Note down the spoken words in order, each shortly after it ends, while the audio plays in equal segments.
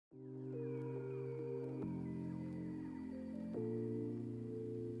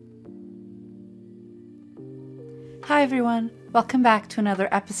Hi everyone, welcome back to another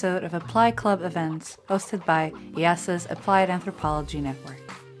episode of Apply Club events hosted by IASA's Applied Anthropology Network.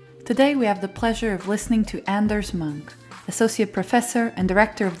 Today we have the pleasure of listening to Anders Munk, Associate Professor and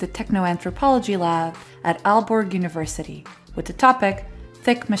Director of the Techno-Anthropology-Lab at Aalborg University, with the topic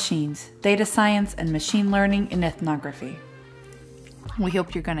Thick Machines, Data Science and Machine Learning in Ethnography. We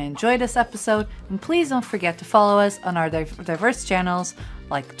hope you're going to enjoy this episode, and please don't forget to follow us on our diverse channels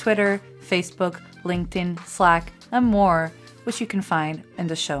like Twitter, Facebook, LinkedIn, Slack, and more, which you can find in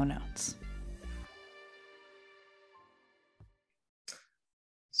the show notes.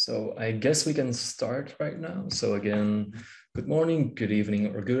 So I guess we can start right now. So again, good morning, good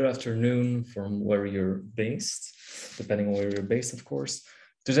evening, or good afternoon from where you're based, depending on where you're based, of course.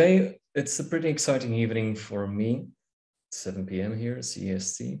 Today, it's a pretty exciting evening for me, 7 p.m. here,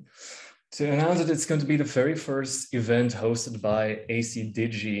 CEST, to announce that it's going to be the very first event hosted by AC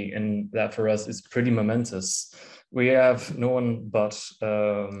Digi, and that for us is pretty momentous. We have no one but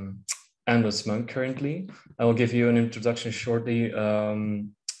Anders Munk currently. I will give you an introduction shortly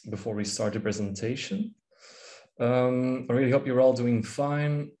before we start the presentation. I really hope you're all doing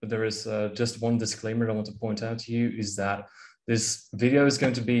fine. There is just one disclaimer I want to point out to you is that this video is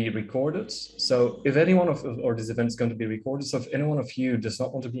going to be recorded. So if anyone or this event is going to be recorded, so if any one of you does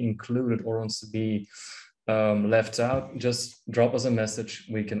not want to be included or wants to be left out, just drop us a message.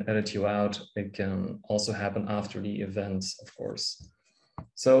 We can edit you out. It can also happen after the event, of course.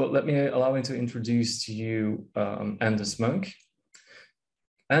 So allow me to introduce to you Anders Munk.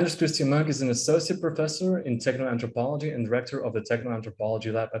 Anders Christian Munk is an associate professor in techno-anthropology and director of the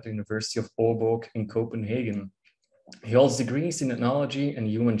Techno-Anthropology-Lab at the University of Aalborg in Copenhagen. He holds degrees in ethnology and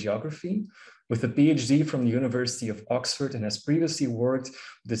human geography with a PhD from the University of Oxford and has previously worked with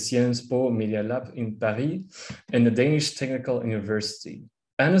the Sciences Po Media Lab in Paris and the Danish Technical University.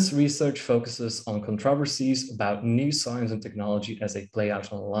 Anders' research focuses on controversies about new science and technology as they play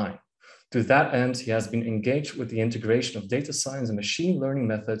out online. To that end, he has been engaged with the integration of data science and machine learning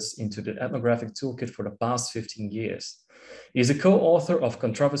methods into the ethnographic toolkit for the past 15 years. He is a co-author of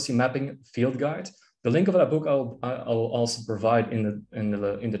Controversy Mapping Field Guide. The link of that book I'll also provide in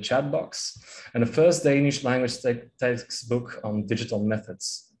the chat box, and the first Danish language textbook on digital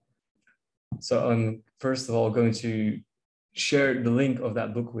methods. So I'm first of all going to share the link of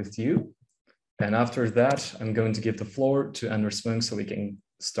that book with you, and after that I'm going to give the floor to Anders Munk so we can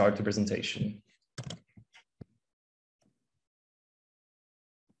start the presentation.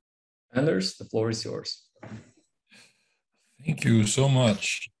 Anders, the floor is yours. Thank you so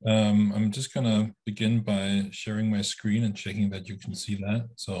much. I'm just gonna begin by sharing my screen and checking that you can see that.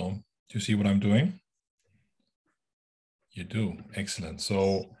 So do you see what I'm doing? You do, excellent.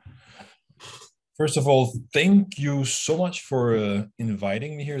 So first of all, thank you so much for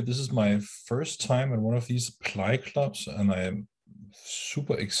inviting me here. This is my first time at one of these Apply clubs, and I am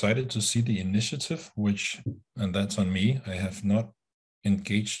super excited to see the initiative, and that's on me, I have not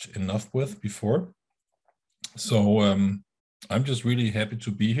engaged enough with before. So I'm just really happy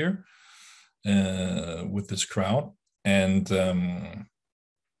to be here with this crowd. And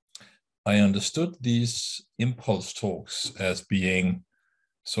I understood these impulse talks as being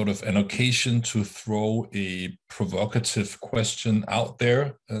sort of an occasion to throw a provocative question out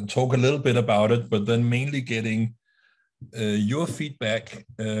there and talk a little bit about it, but then mainly getting your feedback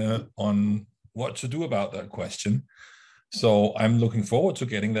on what to do about that question. So I'm looking forward to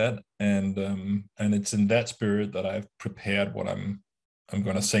getting that, and it's in that spirit that I've prepared what I'm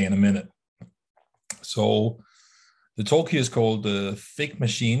going to say in a minute. So the talk here is called Thick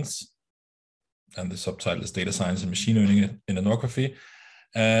Machines, and the subtitle is Data Science and Machine Learning in Ethnography.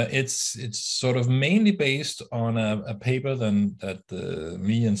 It's sort of mainly based on a paper that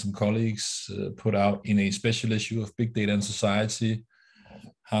me and some colleagues put out in a special issue of Big Data and Society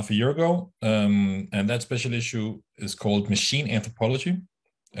half a year ago, and that special issue is called Machine Anthropology.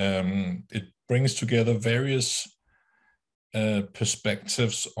 It brings together various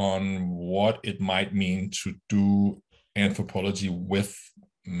perspectives on what it might mean to do anthropology with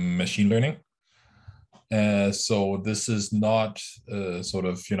machine learning. So this is not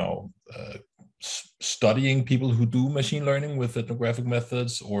studying people who do machine learning with ethnographic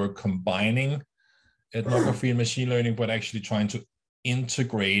methods or combining ethnography and machine learning, but actually trying to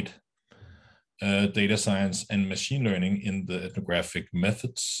integrate data science and machine learning in the ethnographic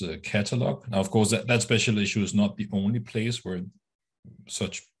methods catalog. Now, of course, that special issue is not the only place where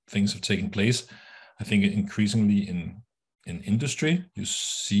such things have taken place. I think increasingly in industry, you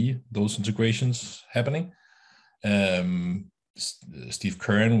see those integrations happening. Steve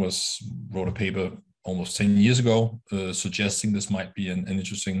Curran wrote a paper almost 10 years ago suggesting this might be an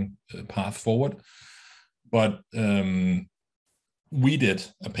interesting path forward. But we did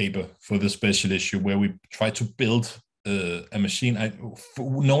a paper for this special issue where we tried to build a machine,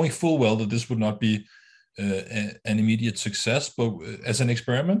 knowing full well that this would not be an immediate success, but as an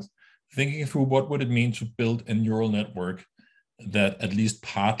experiment, thinking through what would it mean to build a neural network that at least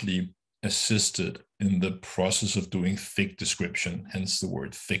partly assisted in the process of doing thick description, hence the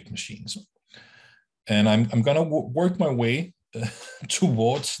word thick machines. And I'm going to work my way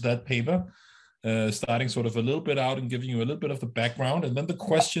towards that paper, starting sort of a little bit out and giving you a little bit of the background. And then the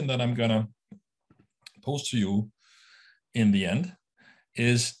question that I'm going to pose to you in the end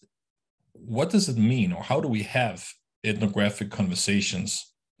is, what does it mean, or how do we have ethnographic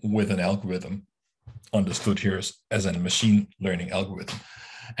conversations with an algorithm, understood here as a machine learning algorithm?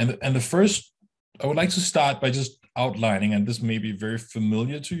 And the first, I would like to start by just outlining, and this may be very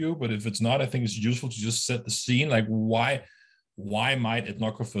familiar to you, but if it's not, I think it's useful to just set the scene, like why might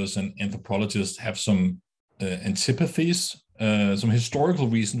ethnographers and anthropologists have some antipathies, some historical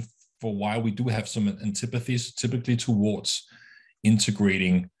reason for why we do have some antipathies, typically towards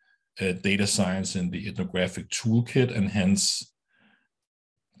integrating data science in the ethnographic toolkit, and hence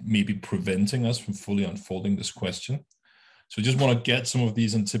maybe preventing us from fully unfolding this question. So I just want to get some of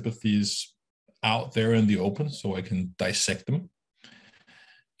these antipathies out there in the open so I can dissect them.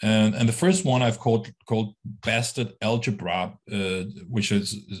 And the first one I've called bastard algebra, which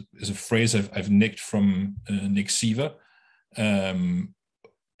is a phrase I've nicked from Nick Siever, and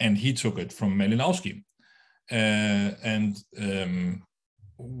he took it from Malinowski.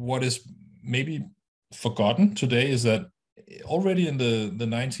 What is maybe forgotten today is that already in the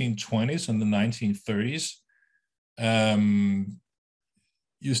 1920s and the 1930s,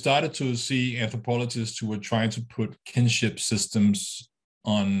 you started to see anthropologists who were trying to put kinship systems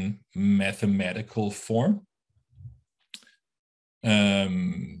on mathematical form.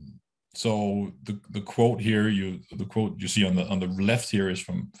 So the quote here, the quote you see on the left here is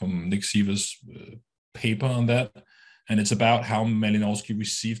from Nick Siever's paper on that, and it's about how Malinowski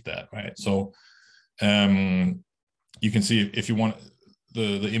received that, right? So you can see, if you want,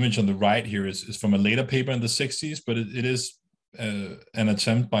 the image on the right here is from a later paper in the 60s, but it is an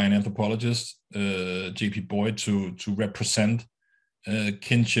attempt by an anthropologist, J.P. Boyd, to represent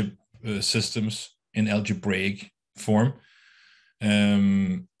kinship systems in algebraic form.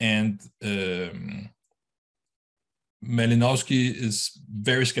 Malinowski is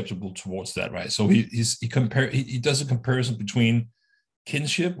very skeptical towards that, right? So he does a comparison between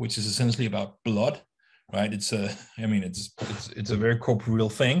kinship, which is essentially about blood, right? It's a very corporeal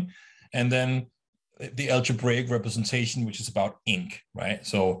thing, and then the algebraic representation, which is about ink, right?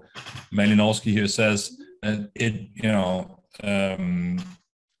 So Malinowski here says that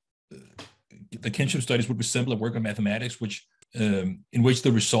the kinship studies would resemble a work of mathematics, in which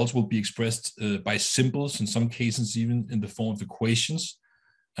the results will be expressed by symbols, in some cases even in the form of equations.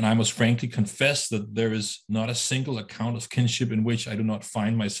 And I must frankly confess that there is not a single account of kinship in which I do not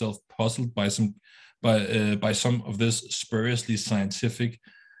find myself puzzled by some of this spuriously scientific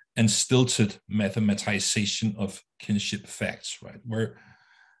and stilted mathematization of kinship facts, right? Where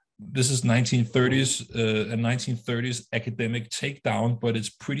this is 1930s, a 1930s academic takedown, but it's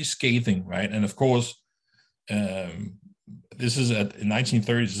pretty scathing, right? And of course, this is in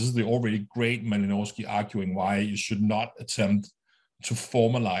 1930s, this is the already great Malinowski arguing why you should not attempt to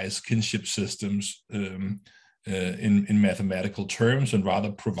formalize kinship systems in mathematical terms, and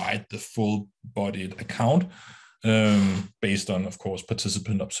rather provide the full-bodied account based on, of course,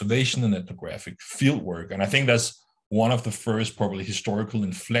 participant observation and ethnographic fieldwork. And I think that's one of the first probably historical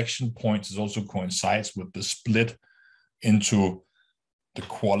inflection points. It also coincides with the split into the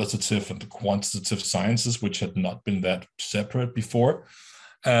qualitative and the quantitative sciences, which had not been that separate before.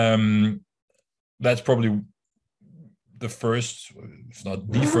 That's probably the first, if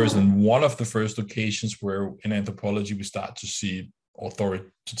not the first, and one of the first occasions where in anthropology we start to see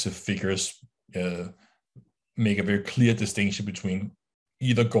authoritative figures make a very clear distinction between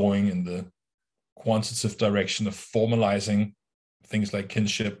either going in the quantitative direction of formalizing things like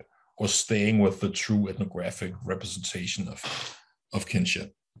kinship, or staying with the true ethnographic representation of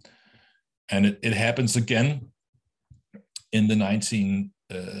kinship. And it happens again in the 1960s,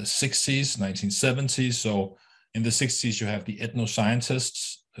 1970s. So in the 60s, you have the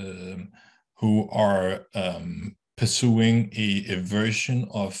ethnoscientists who are pursuing a version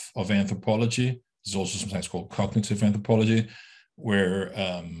of anthropology. It's also sometimes called cognitive anthropology, where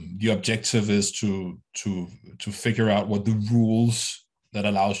the objective is to figure out what the rules that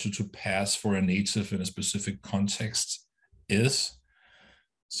allows you to pass for a native in a specific context is.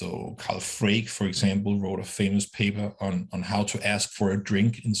 So Carl Frege, for example, wrote a famous paper on how to ask for a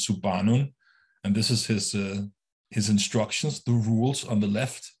drink in Subanun, And this is his instructions, the rules on the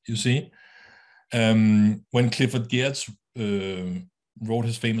left, you see. When Clifford Geertz wrote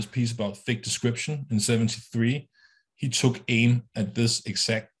his famous piece about thick description in 1973, he took aim at this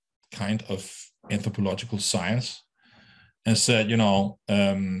exact kind of anthropological science and said,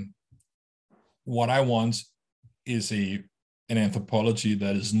 what I want is an anthropology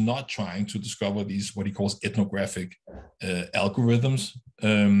that is not trying to discover these, what he calls ethnographic algorithms.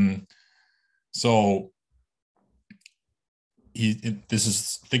 This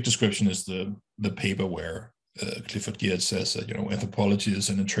is thick description is the paper where Clifford Geertz says that anthropology is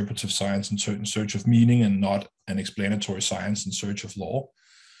an interpretive science in search of meaning and not an explanatory science in search of law,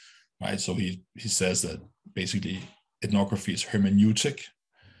 right? So he says that basically ethnography is hermeneutic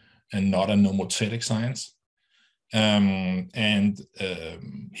and not a nomothetic science, and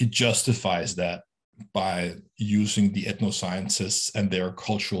he justifies that by using the ethnoscientists and their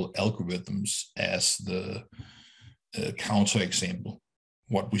cultural algorithms as the counterexample,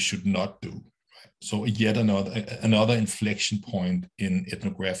 what we should not do. So yet another inflection point in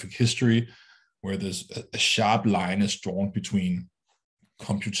ethnographic history, where there's a sharp line is drawn between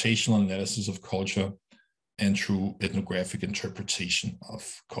computational analysis of culture and true ethnographic interpretation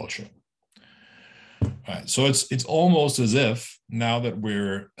of culture. Right. So it's almost as if now that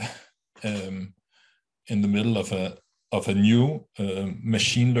we're in the middle of a new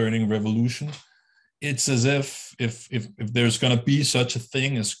machine learning revolution, it's as if there's going to be such a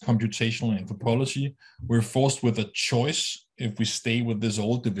thing as computational anthropology, we're forced with a choice if we stay with this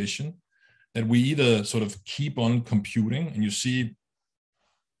old division, that we either sort of keep on computing, and you see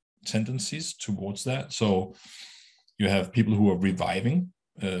tendencies towards that. So you have people who are reviving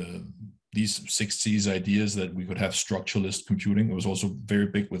these 60s ideas that we could have structuralist computing. It was also very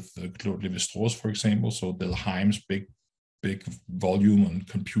big with Claude Lévi-Strauss, for example. So Delheim's big volume on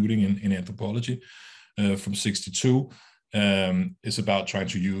computing in anthropology from 62 is about trying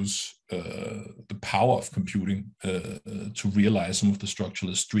to use the power of computing to realize some of the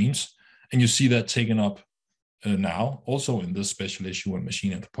structuralist dreams. And you see that taken up now, also in this special issue on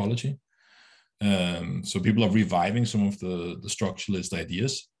machine anthropology. So people are reviving some of the structuralist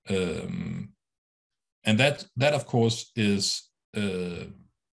ideas. And that of course is a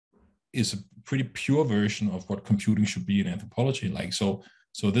pretty pure version of what computing should be in anthropology.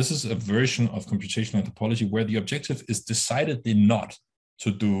 So this is a version of computational anthropology where the objective is decidedly not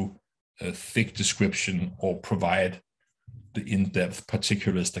to do a thick description or provide the in-depth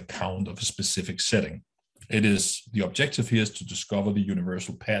particularist account of a specific setting. The objective here is to discover the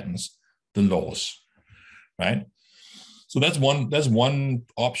universal patterns, the laws, right? So that's one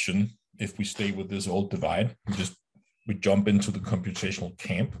option. If we stay with this old divide, we jump into the computational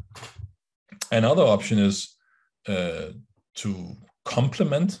camp. Another option is to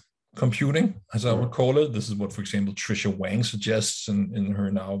complement computing, as I would call it. This is what, for example, Tricia Wang suggests in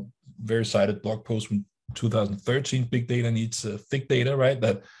her now very cited blog post from 2013, Big Data Needs Thick Data, right?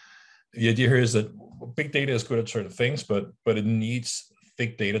 That the idea here is that big data is good at certain things, but it needs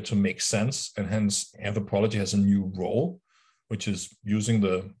thick data to make sense. And hence anthropology has a new role, which is using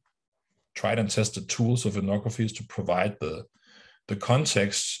the tried and tested tools of ethnographies to provide the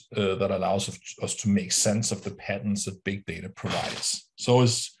context that allows us to make sense of the patterns that big data provides. So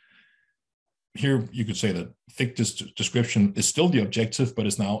here you could say that thick description is still the objective, but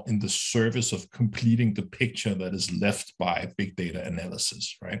is now in the service of completing the picture that is left by big data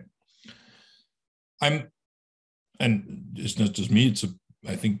analysis, right? And it's not just me,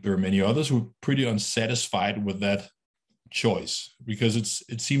 I think there are many others who are pretty unsatisfied with that choice, because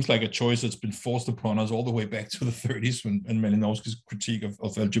it seems like a choice that's been forced upon us all the way back to the 30s and Malinowski's critique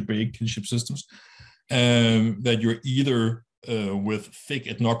of algebraic kinship systems, that you're either with thick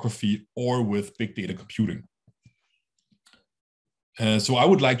ethnography or with big data computing. So I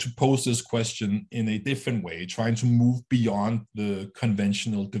would like to pose this question in a different way, trying to move beyond the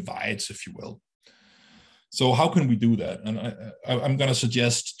conventional divides, if you will. So how can we do that? And I'm going to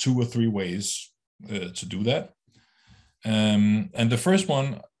suggest 2 or 3 ways to do that. And the first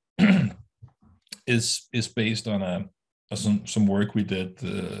one is based on some work we did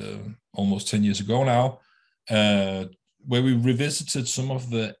almost 10 years ago now, where we revisited some of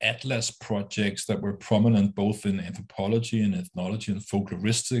the atlas projects that were prominent both in anthropology and ethnology and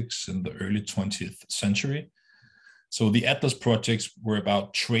folkloristics in the early 20th century. So the atlas projects were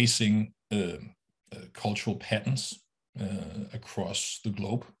about tracing cultural patterns across the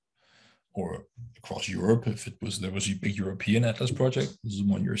globe, or across Europe, if there was a big European atlas project. This is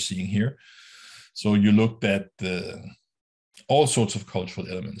the one you're seeing here. So you looked at all sorts of cultural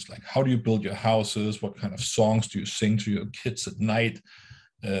elements, like how do you build your houses, what kind of songs do you sing to your kids at night,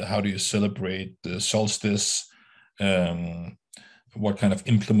 How do you celebrate the solstice? What kind of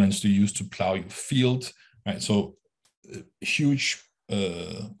implements do you use to plow your field? Right. So huge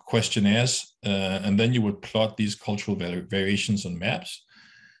questionnaires, and then you would plot these cultural variations on maps,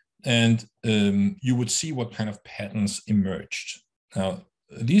 and you would see what kind of patterns emerged. Now,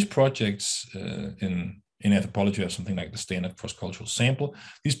 these projects in anthropology have something like the standard cross-cultural sample.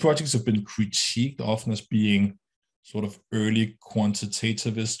 These projects have been critiqued often as being sort of early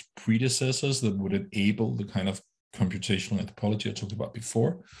quantitativist predecessors that would enable the kind of computational anthropology I talked about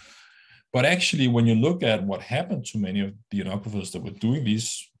before. But actually, when you look at what happened to many of the ethnographers that were doing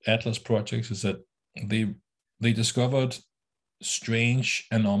these atlas projects, is that they discovered strange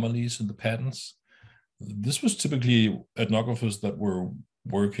anomalies in the patterns. This was typically ethnographers that were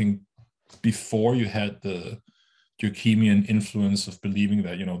working before you had the Durkheimian influence of believing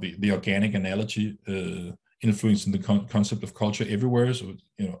that, you know, the organic analogy influencing the concept of culture everywhere, so,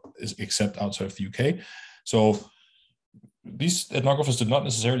 you know, except outside of the UK. So these ethnographers did not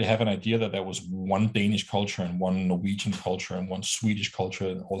necessarily have an idea that there was one Danish culture and one Norwegian culture and one Swedish culture,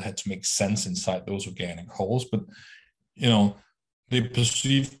 and all had to make sense inside those organic wholes. But, you know, they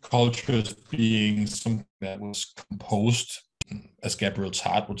perceived culture as being something that was composed, as Gabriel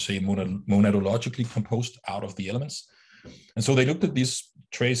Tarde would say, monadologically composed out of the elements. And so they looked at these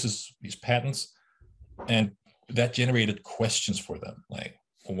traces, these patterns, and that generated questions for them. Like,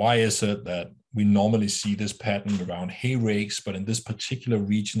 why is it that we normally see this pattern around hay rakes, but in this particular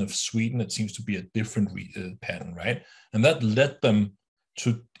region of Sweden, it seems to be a different pattern, right? And that led them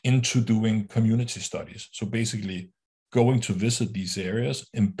into doing community studies. So basically going to visit these areas,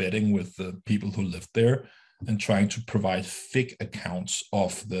 embedding with the people who lived there, and trying to provide thick accounts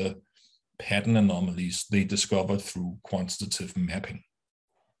of the pattern anomalies they discovered through quantitative mapping.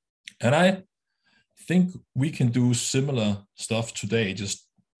 And I think we can do similar stuff today, just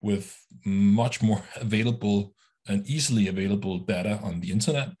with much more available and easily available data on the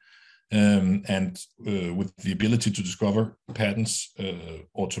internet, and with the ability to discover patterns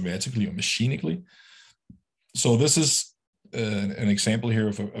automatically or machinically. So this is an example here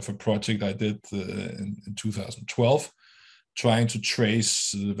of a project I did in 2012, trying to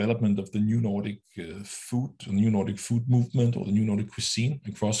trace the development of the new Nordic food movement, or the new Nordic cuisine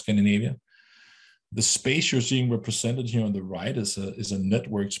across Scandinavia. The space you're seeing represented here on the right is a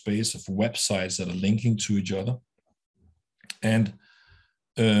network space of websites that are linking to each other. And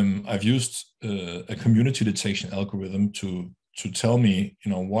I've used a community detection algorithm to tell me,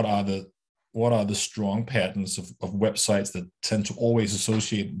 you know, what are the strong patterns of websites that tend to always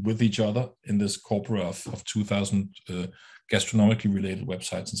associate with each other in this corpora of 2,000 gastronomically related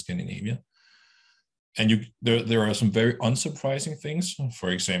websites in Scandinavia. And there are some very unsurprising things.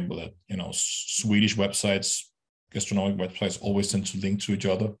 For example, that, you know, Swedish websites, gastronomic websites, always tend to link to each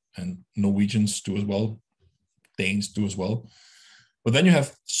other, and Norwegians do as well, Danes do as well. But then you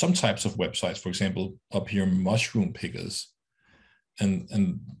have some types of websites, for example, up here, mushroom pickers,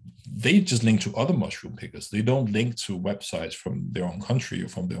 and they just link to other mushroom pickers. They don't link to websites from their own country or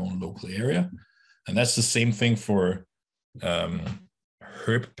from their own local area. And that's the same thing for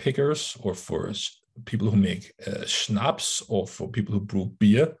herb pickers, or for people who make schnapps, or for people who brew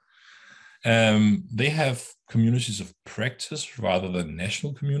beer. They have communities of practice rather than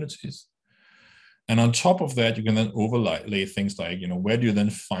national communities. And on top of that, you can then overlay things like, you know, where do you then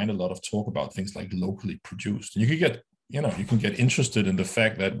find a lot of talk about things like locally produced? And you can get interested in the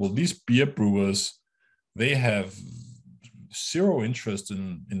fact that, well, these beer brewers, they have zero interest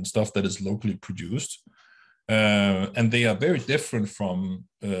in stuff that is locally produced. And they are very different from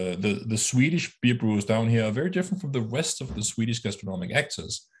the Swedish beer brewers down here, are very different from the rest of the Swedish gastronomic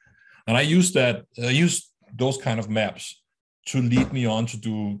actors. And I used those kind of maps to lead me on to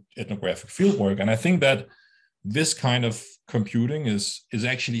do ethnographic fieldwork. And I think that this kind of computing is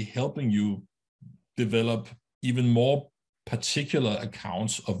actually helping you develop even more particular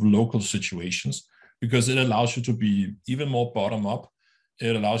accounts of local situations, because it allows you to be even more bottom up.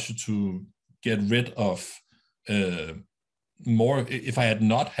 It allows you to get rid of more. If I had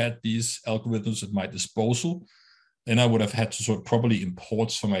not had these algorithms at my disposal, then I would have had to sort of probably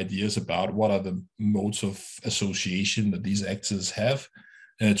import some ideas about what are the modes of association that these actors have,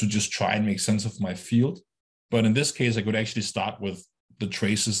 to just try and make sense of my field. But in this case, I could actually start with the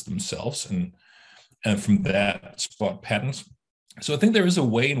traces themselves, and from that spot patterns. So I think there is a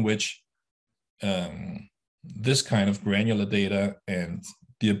way in which this kind of granular data and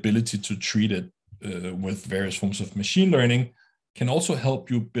the ability to treat it with various forms of machine learning can also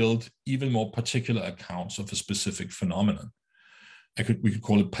help you build even more particular accounts of a specific phenomenon. we could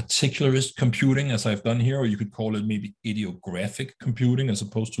call it particularist computing, as I've done here, or you could call it maybe idiographic computing as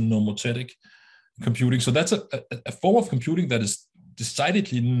opposed to nomothetic computing. So that's a form of computing that is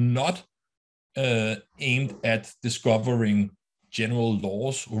decidedly not aimed at discovering general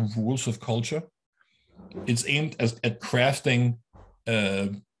laws or rules of culture. It's aimed at crafting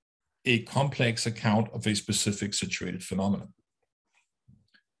a complex account of a specific situated phenomenon.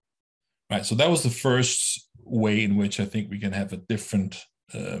 Right, so that was the first way in which I think we can have a different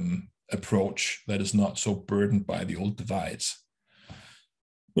approach that is not so burdened by the old divides.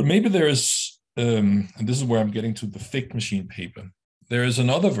 But maybe there is, and this is where I'm getting to the thick machine paper, there is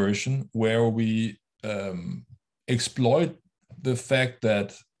another version where we exploit the fact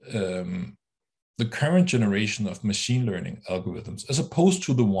that the current generation of machine learning algorithms, as opposed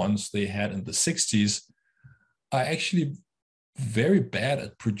to the ones they had in the 60s, are actually very bad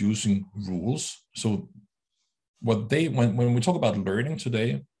at producing rules. So what when we talk about learning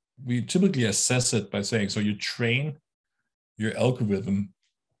today, we typically assess it by saying, so you train your algorithm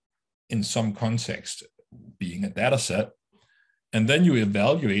in some context, being a data set, and then you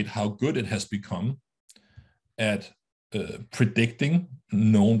evaluate how good it has become at predicting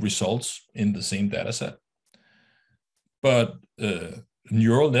known results in the same data set. But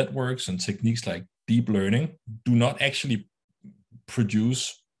neural networks and techniques like deep learning do not actually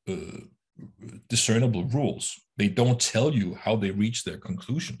produce discernible rules. They don't tell you how they reach their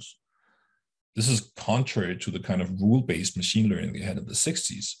conclusions. This is contrary to the kind of rule-based machine learning they had in the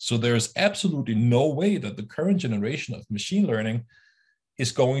 60s. So there is absolutely no way that the current generation of machine learning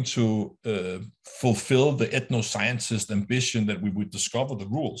is going to fulfill the ethnoscientist ambition that we would discover the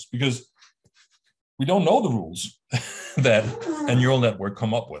rules, because we don't know the rules that a neural network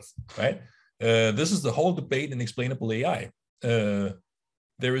come up with, right? This is the whole debate in explainable AI.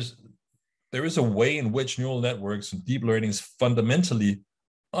 There is a way in which neural networks and deep learning is fundamentally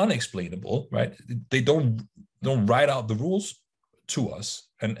unexplainable, right? They don't write out the rules to us,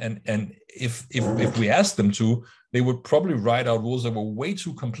 and if we asked them to, they would probably write out rules that were way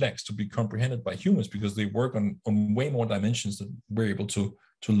too complex to be comprehended by humans, because they work on way more dimensions than we're able to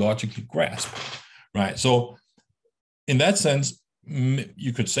logically grasp, right? So in that sense,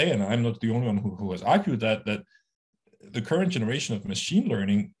 you could say, and I'm not the only one who has argued that the current generation of machine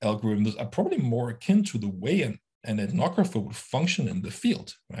learning algorithms are probably more akin to the way an ethnographer would function in the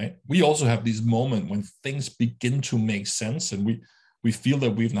field, right? We also have these moments when things begin to make sense, and we feel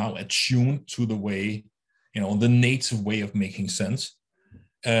that we've now attuned to the way, the native way of making sense.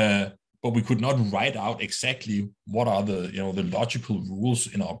 But we could not write out exactly what are the logical rules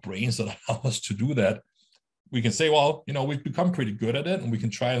in our brains that allow us to do that. We can say, well, we've become pretty good at it, and we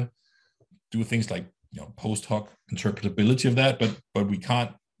can try and do things like post hoc interpretability of that, but we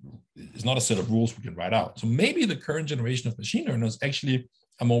can't. It's not a set of rules we can write out. So maybe the current generation of machine learners actually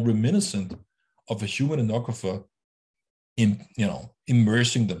are more reminiscent of a human ethnographer in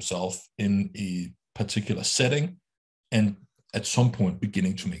immersing themselves in a particular setting and at some point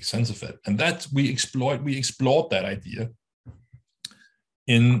beginning to make sense of it. And that we explored that idea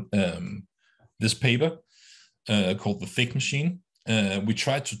in this paper called The Thick Machine. We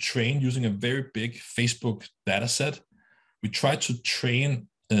tried to train using a very big Facebook data set. We tried to train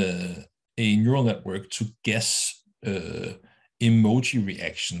a neural network to guess emoji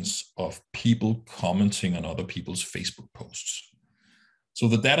reactions of people commenting on other people's Facebook posts. So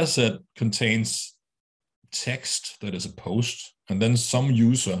the data set contains text that is a post, and then some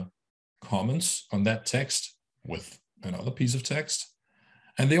user comments on that text with another piece of text.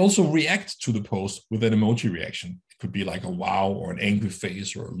 And they also react to the post with an emoji reaction. It could be like a wow, or an angry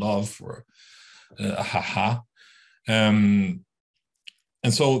face, or a love, or a haha.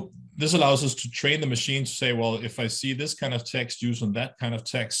 And so this allows us to train the machine to say, well, if I see this kind of text used on that kind of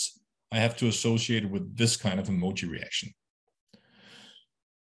text, I have to associate it with this kind of emoji reaction.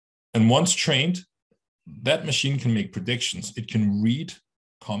 And once trained, that machine can make predictions. It can read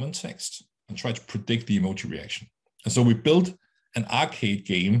common text and try to predict the emoji reaction. And so we built an arcade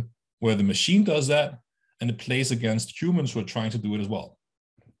game where the machine does that, and it plays against humans who are trying to do it as well.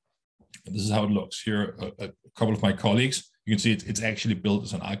 And this is how it looks. Here, a couple of my colleagues, you can see it's actually built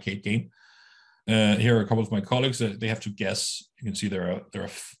as an arcade game. Here are a couple of my colleagues that they have to guess. You can see there are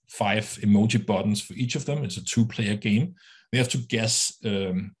 5 emoji buttons for each of them. It's a 2-player game. They have to guess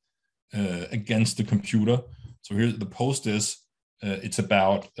against the computer. So here the post is it's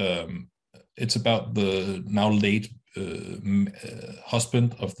about the now late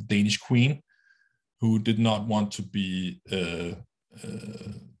husband of the Danish queen, who did not want to be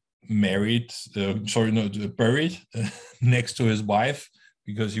buried next to his wife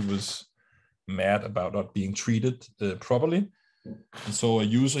because he was mad about not being treated properly. And so a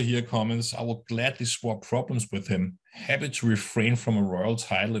user here comments, I will gladly swap problems with him, happy to refrain from a royal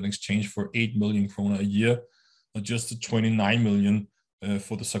title in exchange for 8 million kroner a year, or just the 29 million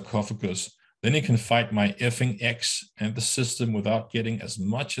for the sarcophagus. Then he can fight my effing ex and the system without getting as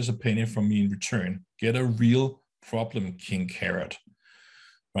much as a penny from me in return. Get a real problem, King Carrot.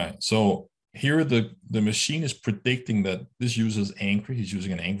 Right, so here the machine is predicting that this user is angry. He's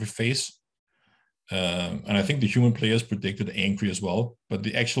using an angry face. And I think the human players predicted angry as well, but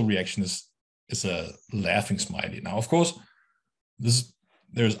the actual reaction is a laughing smiley. Now, of course, there's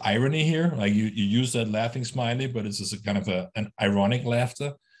irony here. Like you use that laughing smiley, but it's just a kind of an ironic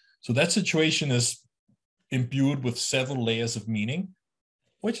laughter. So that situation is imbued with several layers of meaning,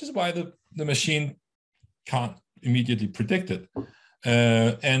 which is why the machine can't immediately predict it.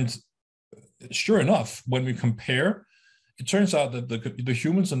 And sure enough, when we compare, it turns out that the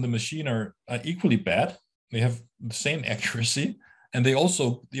humans and the machine are equally bad. They have the same accuracy, and they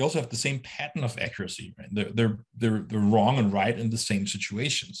also have the same pattern of accuracy. Right? They're wrong and right in the same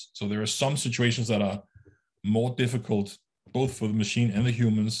situations. So there are some situations that are more difficult, both for the machine and the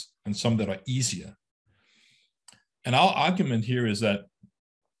humans, and some that are easier. And our argument here is that,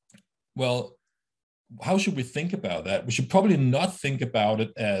 well, how should we think about that? We should probably not think about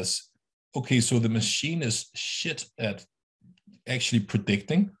it as, okay, so the machine is shit at actually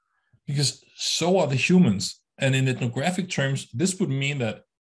predicting, because so are the humans. And in ethnographic terms, this would mean that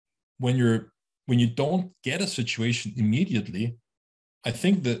when you don't get a situation immediately, I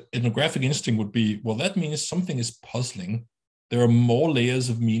think the ethnographic instinct would be, well, that means something is puzzling. There are more layers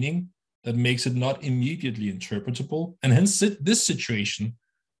of meaning that makes it not immediately interpretable. And hence this situation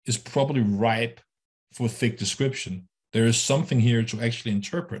is probably ripe for thick description. There is something here to actually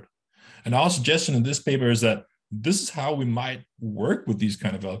interpret. And our suggestion in this paper is that this is how we might work with these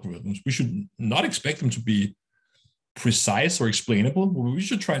kind of algorithms. We should not expect them to be precise or explainable. We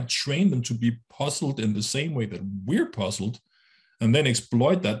should try and train them to be puzzled in the same way that we're puzzled, and then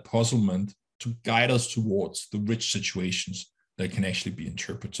exploit that puzzlement to guide us towards the rich situations that can actually be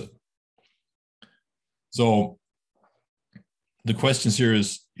interpreted. So the questions here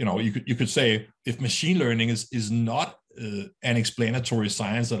is, you could say, if machine learning is not an explanatory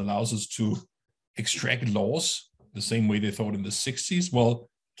science that allows us to extract laws the same way they thought in the 60s, well,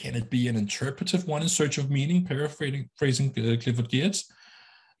 can it be an interpretive one in search of meaning, paraphrasing Clifford Geertz?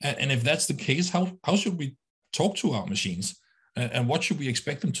 And if that's the case, how should we talk to our machines? And what should we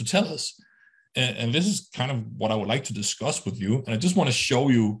expect them to tell us? And this is kind of what I would like to discuss with you. And I just want to show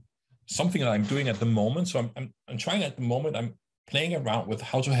you something that I'm doing at the moment. So I'm trying at the moment, I'm playing around with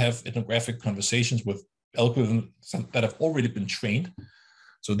how to have ethnographic conversations with algorithms that have already been trained.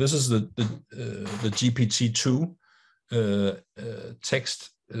 So this is the GPT-2 text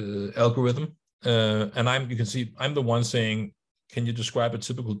algorithm. And you can see I'm the one saying, can you describe a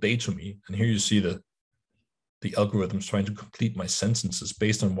typical day to me? And here you see the algorithm's trying to complete my sentences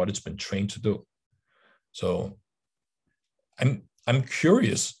based on what it's been trained to do. So I'm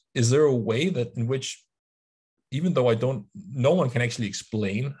curious, is there a way that in which, even though no one can actually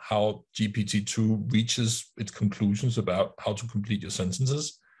explain how GPT-2 reaches its conclusions about how to complete your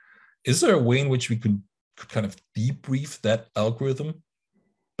sentences, is there a way in which we could kind of debrief that algorithm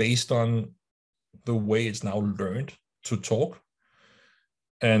based on the way it's now learned to talk?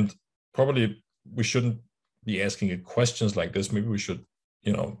 And probably we shouldn't be asking it questions like this. Maybe we should,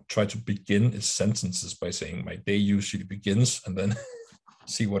 try to begin its sentences by saying, my day usually begins, and then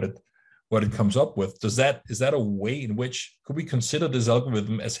see what it comes up with. Is that a way in which could we consider this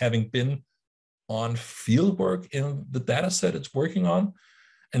algorithm as having been on field work in the data set it's working on?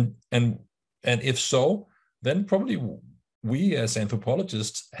 And if so, then probably we as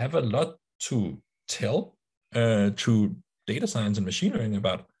anthropologists have a lot to tell to data science and machine learning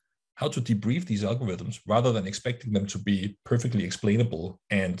about how to debrief these algorithms, rather than expecting them to be perfectly explainable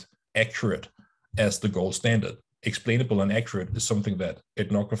and accurate as the gold standard. Explainable and accurate is something that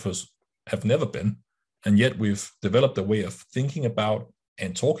ethnographers have never been, and yet we've developed a way of thinking about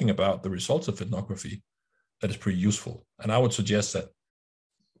and talking about the results of ethnography that is pretty useful. And I would suggest that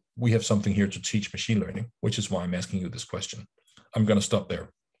we have something here to teach machine learning, which is why I'm asking you this question. I'm going to stop there.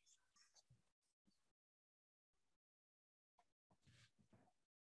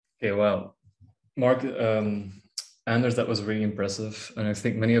 Okay, wow. Mark, Anders, that was really impressive. And I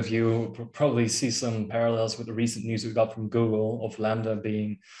think many of you probably see some parallels with the recent news we got from Google of Lambda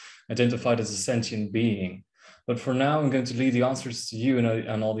being identified as a sentient being. But for now, I'm going to leave the answers to you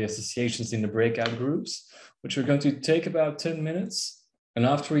and all the associations in the breakout groups, which are going to take about 10 minutes. And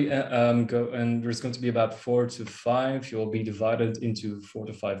after we go, and there's going to be about 4 to 5, you'll be divided into 4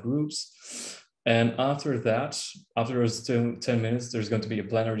 to 5 groups. And after that, after those 10 minutes, there's going to be a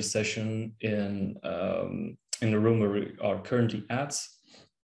plenary session in the room where we are currently at.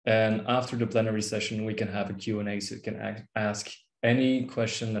 And after the plenary session, we can have a Q&A, so you can ask any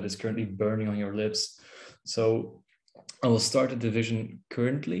question that is currently burning on your lips. So I will start the division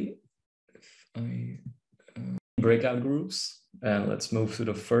currently. Breakout groups, and let's move to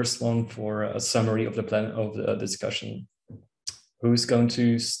the first one for a summary of the discussion. Who's going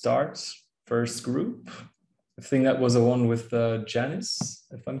to start? First group. I think that was the one with Janice,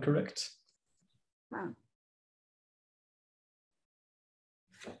 if I'm correct. Wow.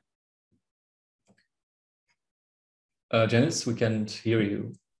 Janice, we can't hear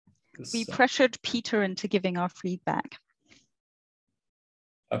you. We pressured Peter into giving our feedback.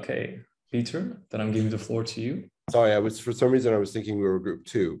 Okay, Peter, then I'm giving the floor to you. Sorry, for some reason I was thinking we were group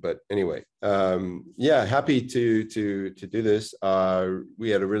 2, but anyway, yeah, happy to do this. We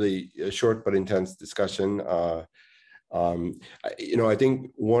had a really short but intense discussion. I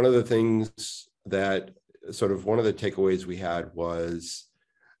think one of the things that one of the takeaways we had was,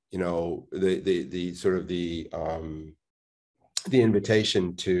 the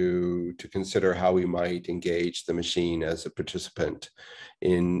invitation to consider how we might engage the machine as a participant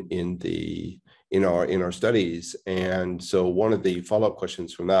in our studies. And so one of the follow-up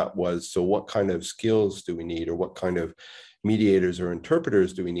questions from that was, so what kind of skills do we need, or what kind of mediators or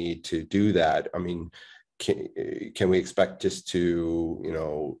interpreters do we need to do that? I mean, can we expect just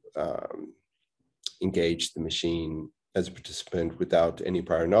to engage the machine as a participant without any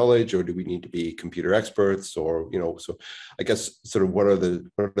prior knowledge, or do we need to be computer experts, or so I guess what are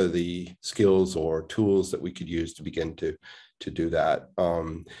the skills or tools that we could use to begin to do that?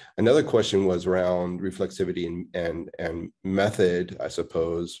 Another question was around reflexivity and method, I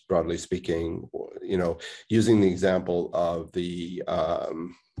suppose, broadly speaking, using the example of the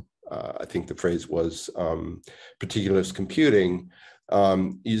I think the phrase was particularist computing.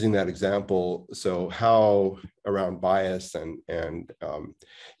 Using that example, so how around bias and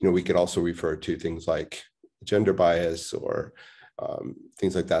we could also refer to things like gender bias or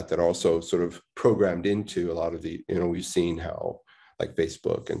things like that are also programmed into a lot of the, we've seen how like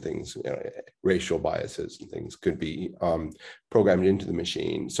Facebook and things, racial biases and things could be programmed into the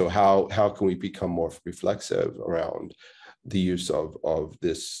machine. So how can we become more reflexive around the use of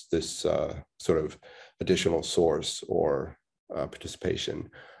this additional source or participation,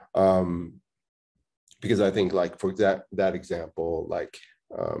 because I think, like, for that example, like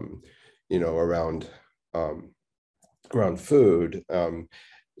around food,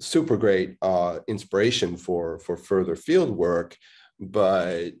 super great inspiration for further field work,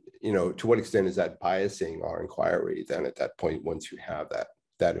 but to what extent is that biasing our inquiry then at that point once you have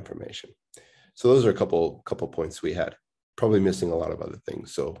that information? So those are a couple points we had, probably missing a lot of other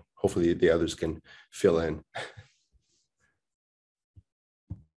things, so hopefully the others can fill in.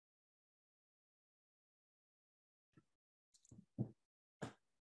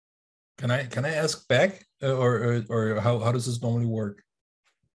 Can I ask back, or how does this normally work?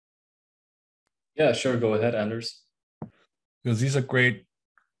 Yeah, sure. Go ahead, Anders. Because these are great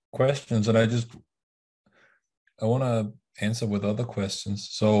questions, and I want to answer with other questions.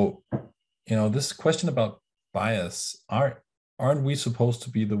 So, this question about bias, aren't we supposed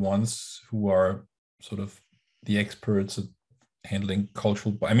to be the ones who are the experts at handling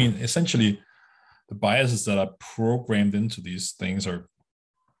cultural? I mean, essentially, the biases that are programmed into these things are,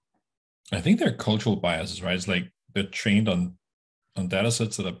 I think they're cultural biases, right? It's like they're trained on data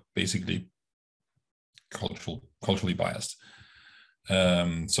sets that are basically culturally biased.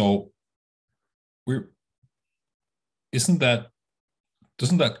 So doesn't that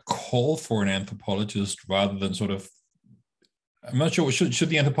call for an anthropologist rather than I'm not sure, should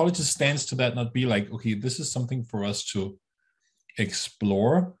the anthropologist stance to that not be like, okay, this is something for us to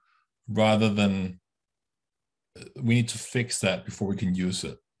explore rather than we need to fix that before we can use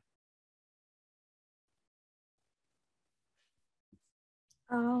it?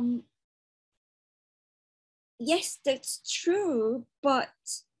 Yes, that's true, but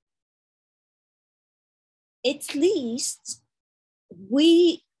at least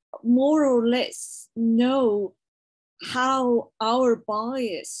we more or less know how our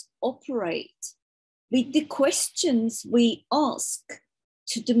bias operate. With the questions we ask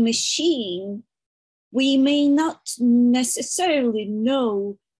to the machine, we may not necessarily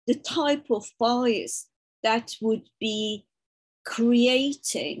know the type of bias that would be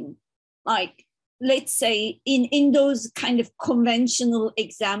creating, like, let's say in those kind of conventional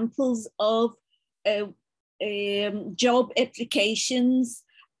examples of job applications,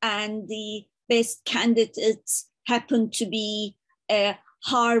 and the best candidates happen to be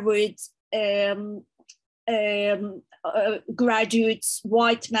Harvard graduates,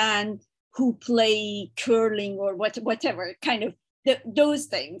 white man who play curling or whatever kind of those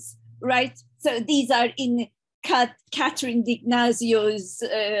things, right? So these are in Catherine D'Ignasio's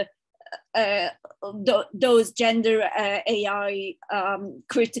those gender AI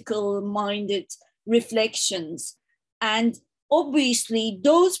critical-minded reflections. And obviously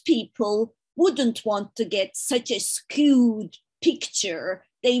those people wouldn't want to get such a skewed picture.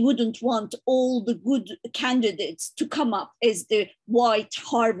 They wouldn't want all the good candidates to come up as the white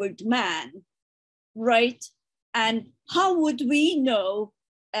Harvard man, right? And how would we know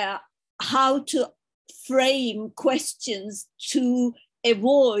how to frame questions to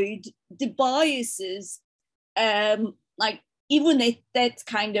avoid the biases, like even at that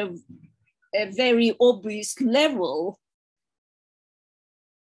kind of a very obvious level,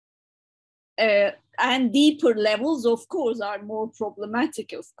 and deeper levels, of course, are more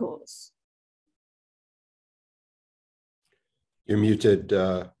problematic, of course. You're muted.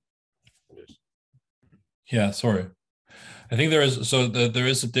 Yeah, sorry. I think there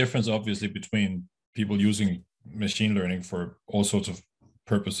is a difference, obviously, between people using machine learning for all sorts of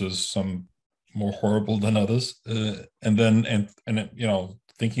purposes, some more horrible than others, and you know,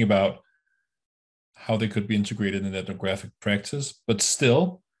 thinking about how they could be integrated in ethnographic practice. But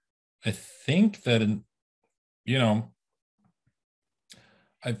still, I think that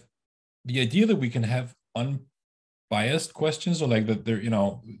the idea that we can have unbiased questions, or like that there, you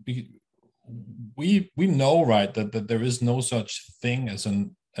know, we know, right, that there is no such thing as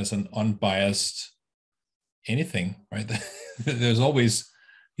an unbiased anything, right? There's always,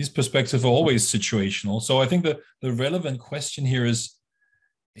 these perspectives are always situational. So I think the relevant question here is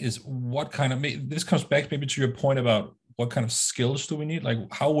what kind of, this comes back maybe to your point about what kind of skills do we need? Like,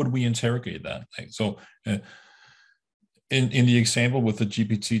 how would we interrogate that? Like, so in the example with the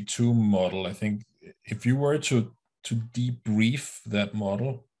GPT-2 model, I think if you were to debrief that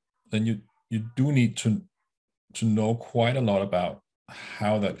model, then you do need to know quite a lot about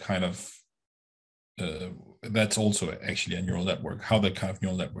how that kind of, that's also actually a neural network, how that kind of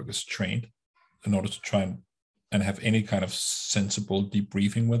neural network is trained in order to try and have any kind of sensible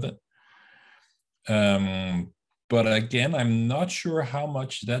debriefing with it. But again, I'm not sure how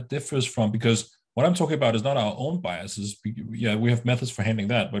much that differs from, because what I'm talking about is not our own biases. Yeah, we have methods for handling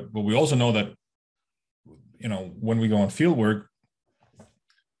that, but we also know that, you know, when we go on field work,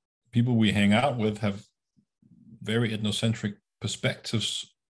 people we hang out with have very ethnocentric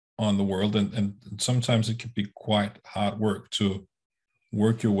perspectives on the world, and sometimes it can be quite hard work to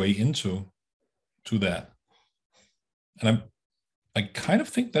work your way into that. And I kind of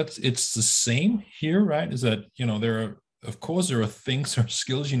think that it's the same here, right? Is that, you know, there are things or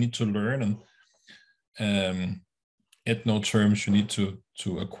skills you need to learn, and ethno terms you need to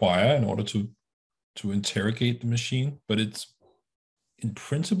acquire in order to interrogate the machine. But it's, in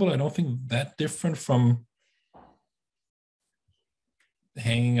principle, I don't think that different from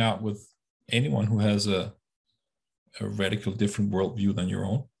hanging out with anyone who has a radical different worldview than your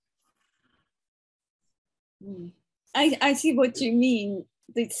own. I see what you mean.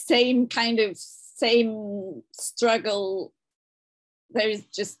 The same struggle. There is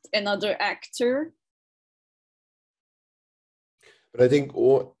just another actor. But I think,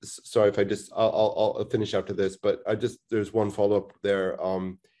 sorry if I'll finish after this, but there's one follow-up there.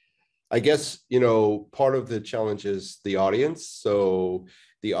 I guess, you know, part of the challenge is the audience. So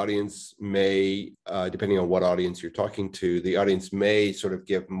the audience may, depending on what audience you're talking to, the audience may sort of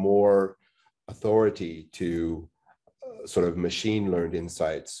give more authority to sort of machine learned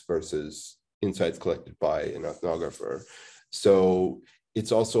insights versus insights collected by an ethnographer. So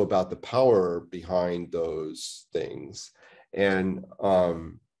it's also about the power behind those things. And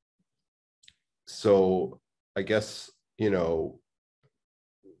so I guess, you know,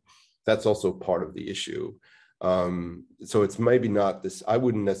 that's also part of the issue. So it's maybe not this, I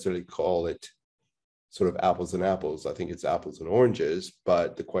wouldn't necessarily call it sort of apples and apples. I think it's apples and oranges,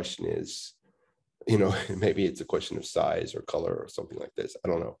 but the question is, you know, maybe it's a question of size or color or something like this. I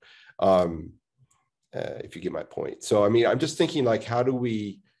don't know, if you get my point. So, I mean, I'm just thinking, like, how do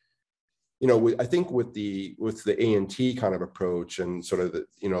we, you know, I think with the ANT kind of approach and sort of the,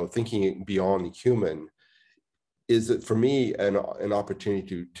 you know, thinking beyond the human, is it for me an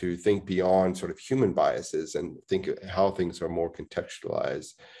opportunity to think beyond sort of human biases and think how things are more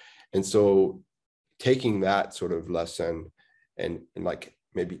contextualized. And so taking that sort of lesson and like,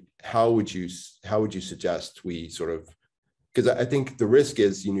 maybe how would you suggest we sort of, because I think the risk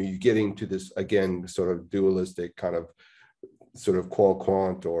is, you know, you're getting to this, again, sort of dualistic kind of sort of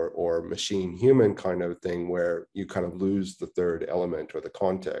qual-quant or machine-human kind of thing, where you kind of lose the third element or the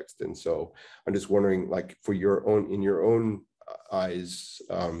context. And so I'm just wondering, like, for your own, in your own eyes,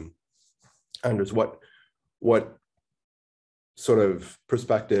 Anders, what sort of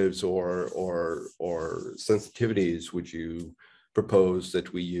perspectives or sensitivities would you propose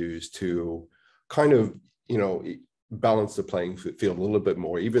that we use to kind of, you know, balance the playing field a little bit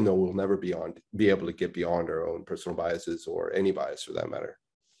more, even though we'll never be able to get beyond our own personal biases, or any bias for that matter?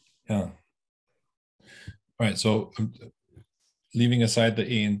 Yeah. All right. So leaving aside the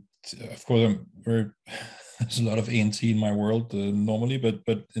ANT, of course, there's a lot of ANT in my world normally, but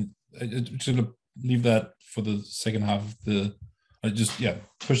I'm just gonna leave that for the second half of the. I just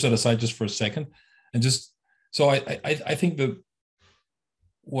push that aside just for a second, and just so I think that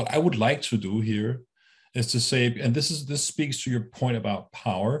what I would like to do here is to say, and this speaks to your point about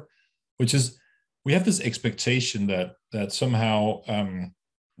power, which is we have this expectation that somehow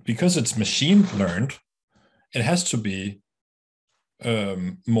because it's machine learned, it has to be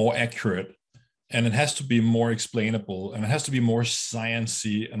more accurate, and it has to be more explainable, and it has to be more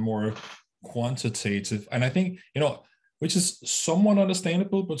sciencey and more quantitative. And I think, you know, which is somewhat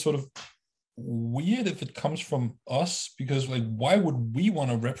understandable, but sort of weird if it comes from us, because like, why would we want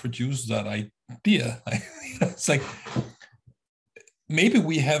to reproduce that idea? It's like, maybe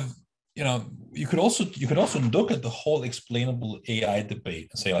we have, you know, you could also look at the whole explainable AI debate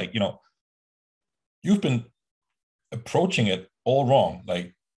and say, like, you know, you've been approaching it all wrong.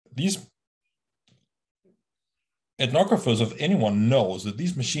 Like, these ethnographers, if anyone knows that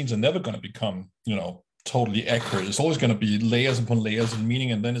these machines are never going to become, you know, totally accurate. It's always going to be layers upon layers of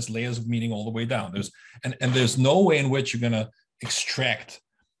meaning, and then it's layers of meaning all the way down. There's no way in which you're going to extract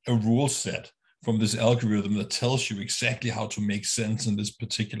a rule set from this algorithm that tells you exactly how to make sense in this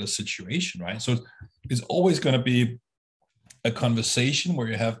particular situation, right? So it's always going to be a conversation where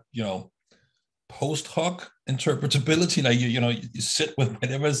you have, you know, post hoc interpretability. Like you sit with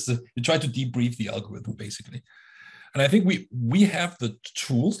whatever, you try to debrief the algorithm basically. And I think we have the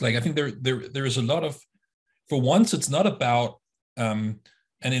tools. Like, I think there is a lot of, for once, it's not about an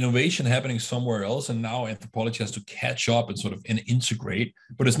innovation happening somewhere else, and now anthropology has to catch up and sort of integrate.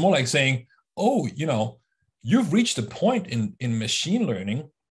 But it's more like saying, oh, you know, you've reached a point in machine learning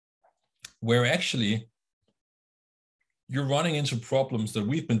where actually you're running into problems that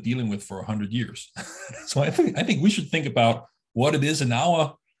we've been dealing with for 100 years. So I think we should think about what it is in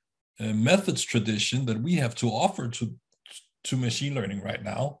our methods tradition that we have to offer to machine learning right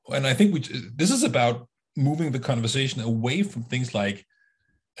now. And I think this is about moving the conversation away from things like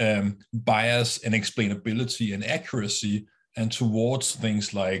bias and explainability and accuracy, and towards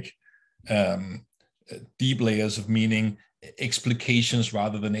things like deep layers of meaning, explications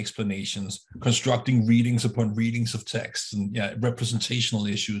rather than explanations, constructing readings upon readings of text, and representational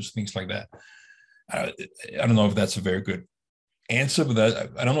issues, things like that. I don't know if that's a very good answer, but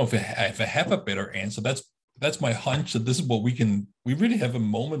I don't know if I have a better answer. That's my hunch, that this is what we really have a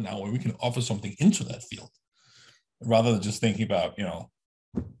moment now where we can offer something into that field, rather than just thinking about, you know,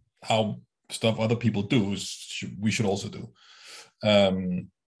 how stuff other people do we should also do.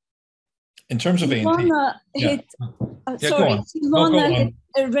 In terms of Silvana ANT, Silvana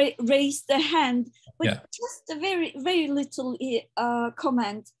raised the hand, but just a very, very little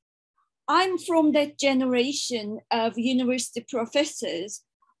comment. I'm from that generation of university professors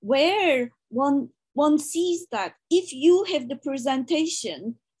where one sees that if you have the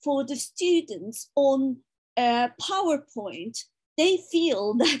presentation for the students on PowerPoint, they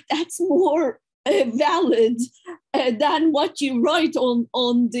feel that that's more valid than what you write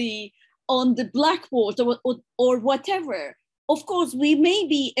on the blackboard or whatever. Of course, we may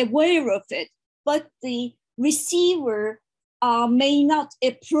be aware of it, but the receiver may not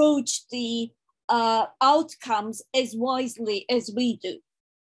approach the outcomes as wisely as we do.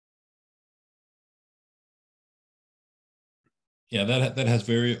 Yeah, that has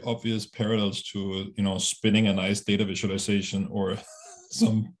very obvious parallels to, you know, spinning a nice data visualization or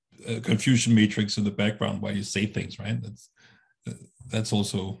some confusion matrix in the background while you say things, right? That's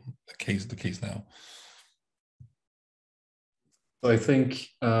also the case now. So I think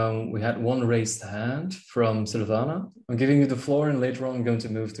we had one raised hand from Silvana. I'm giving you the floor, and later on I'm going to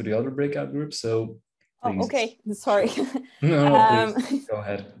move to the other breakout group. So please. Oh, okay, sorry. No, please go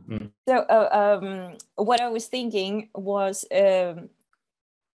ahead. So what I was thinking was,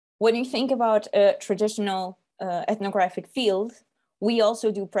 when you think about a traditional ethnographic field, we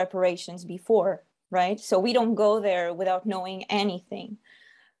also do preparations before, right? So we don't go there without knowing anything.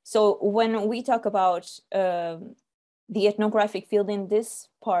 So when we talk about the ethnographic field in this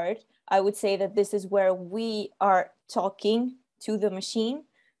part, I would say that this is where we are talking to the machine.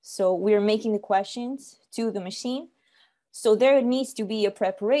 So we're making the questions to the machine. So there needs to be a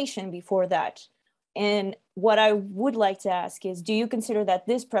preparation before that. And what I would like to ask is, do you consider that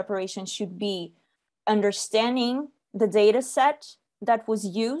this preparation should be understanding the data set that was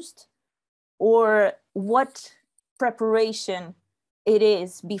used, or what preparation it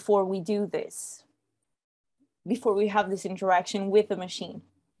is before we do this, before we have this interaction with the machine?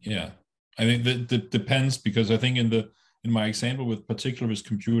 Yeah, I think that depends, because I think in my example with particularized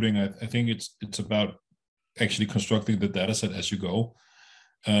computing, I think it's about actually constructing the data set as you go.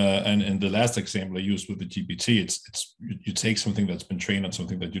 And in the last example I used with the GPT, it's you take something that's been trained on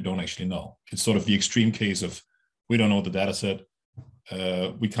something that you don't actually know. It's sort of the extreme case of, we don't know the data set.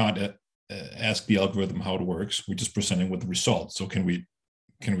 We can't ask the algorithm how it works. We're just presenting with the results. So can we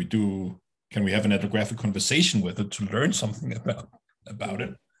have an ethnographic conversation with it to learn something about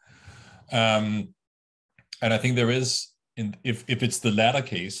it? And I think there is, if it's the latter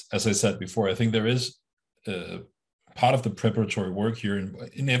case, as I said before, I think there is part of the preparatory work here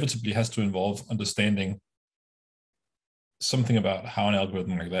inevitably has to involve understanding something about how an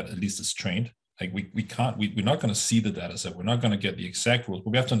algorithm like that at least is trained. Like we're not going to see the data set. We're not going to get the exact rules,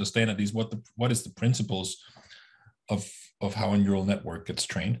 but we have to understand at least what is the principles of how a neural network gets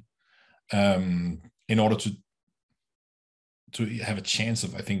trained, in order to have a chance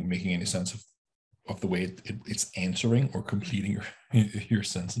of, I think, making any sense of the way it's answering or completing your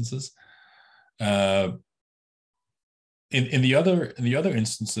sentences. In the other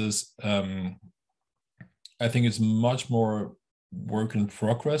instances, I think it's much more work in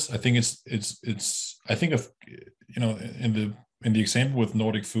progress. I think I think of, in the example with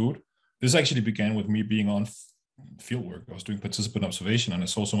Nordic food, this actually began with me being on field work. I was doing participant observation, and I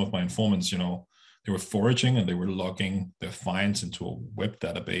saw some of my informants, they were foraging and they were logging their finds into a web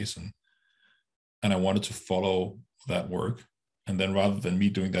database, and I wanted to follow that work. And then rather than me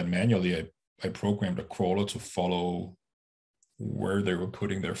doing that manually, I programmed a crawler to follow where they were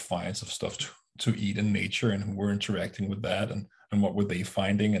putting their finds of stuff to eat in nature, and who were interacting with that, and what were they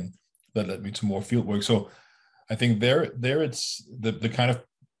finding, and that led me to more field work. So I think there it's the kind of,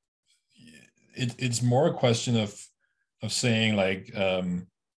 it's more a question of saying, like,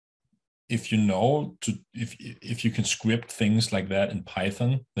 if if you can script things like that in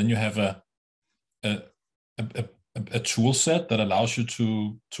Python, then you have a tool set that allows you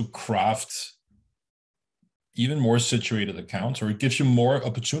to craft even more situated accounts, or it gives you more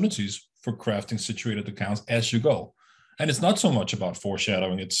opportunities for crafting situated accounts as you go. And it's not so much about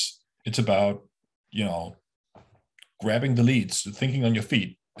foreshadowing. It's about, grabbing the leads, thinking on your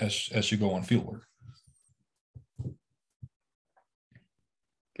feet as you go on fieldwork.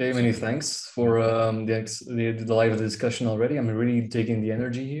 Okay, many thanks for the lively discussion already. I'm really taking the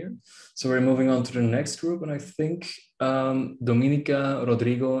energy here. So we're moving on to the next group, and I think Dominica,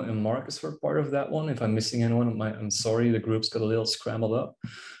 Rodrigo, and Marcus were part of that one. If I'm missing anyone, I'm sorry, the groups got a little scrambled up.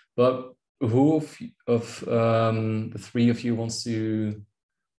 But who of the three of you wants to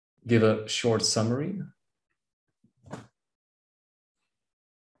give a short summary?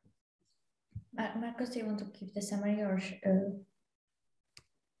 Marcus, do you want to give the summary, or?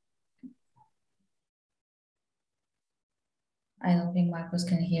 I don't think Marcus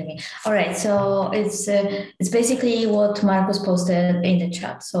can hear me. All right, so it's basically what Marcus posted in the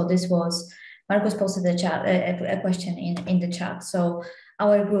chat. So this was, Marcus posted a question in the chat. So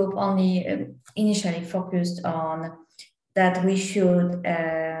our group only initially focused on that we should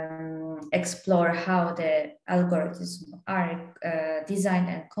explore how the algorithms are designed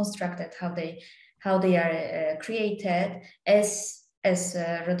and constructed, how they are created. As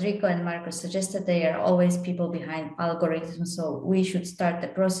Rodrigo and Marcus suggested, they are always people behind algorithms. So we should start the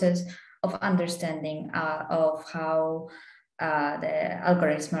process of understanding of how the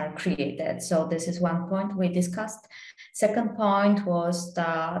algorithms are created. So this is one point we discussed. Second point was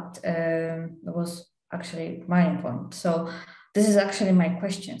that was actually my point. So this is actually my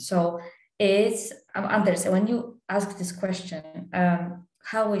question. So it's Anders, when you ask this question,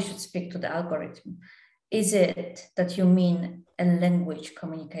 how we should speak to the algorithm, is it that you mean a language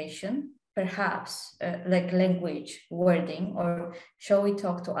communication, perhaps like language wording, or shall we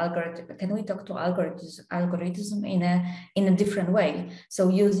talk to algorithm? Can we talk to algorithm in a different way? So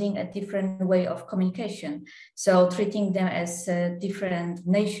using a different way of communication. So treating them as a different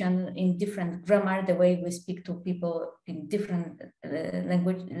nation in different grammar, the way we speak to people in different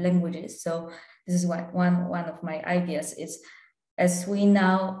languages. So this is what one of my ideas is. As we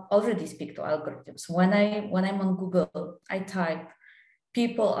now already speak to algorithms, when I'm on Google, I type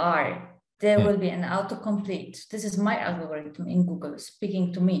people are, there will be an autocomplete. This is my algorithm in Google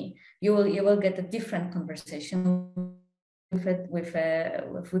speaking to me. You will get a different conversation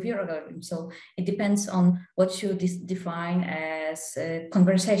with your algorithm. So it depends on what you define as a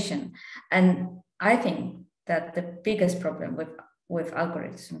conversation. And I think that the biggest problem with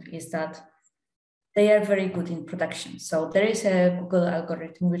algorithms is that they are very good in production. So there is a Google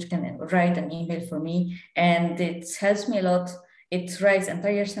algorithm which can write an email for me, and it helps me a lot. It writes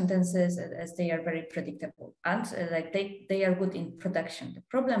entire sentences as they are very predictable, and like they are good in production. The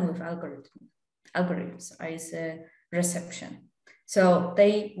problem with algorithms is reception. So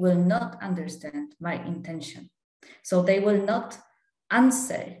they will not understand my intention. So they will not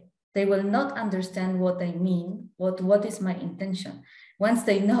answer. They will not understand what I mean, what is my intention. Once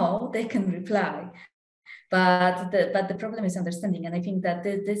they know, they can reply. But the problem is understanding. And I think that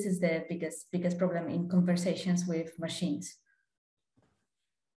this is the biggest problem in conversations with machines.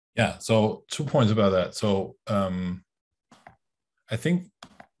 Yeah, so 2 points about that. So I think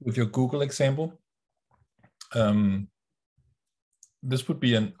with your Google example, this would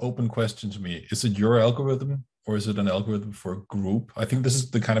be an open question to me. Is it your algorithm or is it an algorithm for a group? I think this is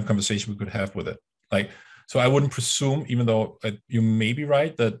the kind of conversation we could have with it. Like, so I wouldn't presume, even though you may be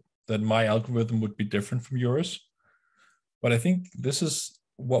right, that my algorithm would be different from yours. But I think this is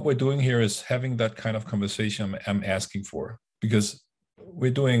what we're doing here, is having that kind of conversation I'm asking for, because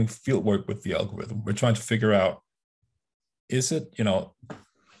we're doing field work with the algorithm. We're trying to figure out, is it,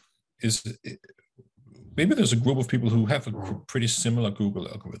 maybe there's a group of people who have a pretty similar Google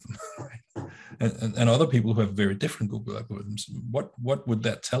algorithm, right? and other people who have very different Google algorithms. What would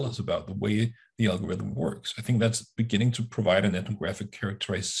that tell us about the way the algorithm works? I think that's beginning to provide an ethnographic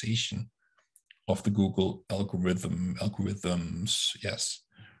characterization of the Google algorithms. Yes,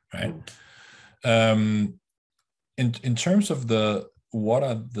 right. In terms of what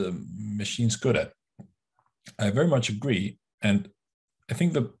are the machines good at, I very much agree, and I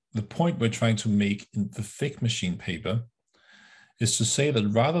think the point we're trying to make in the thick machine paper is to say that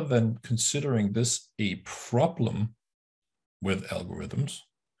rather than considering this a problem with algorithms,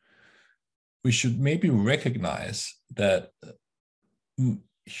 we should maybe recognize that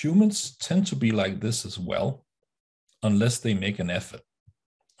humans tend to be like this as well, unless they make an effort.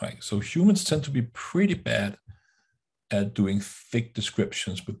 Right? So humans tend to be pretty bad at doing thick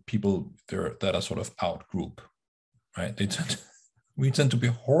descriptions with people that are sort of out group. Right? We tend to be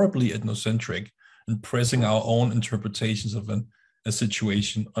horribly ethnocentric and pressing our own interpretations of a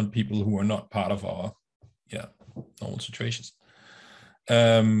situation on people who are not part of our normal situations.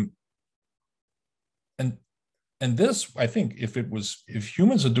 And this, I think, if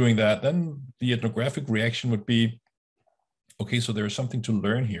humans are doing that, then the ethnographic reaction would be, okay, so there is something to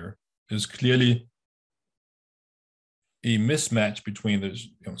learn here. There's clearly a mismatch between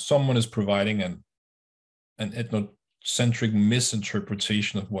someone is providing an ethnocentric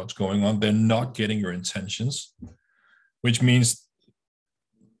misinterpretation of what's going on. They're not getting your intentions, which means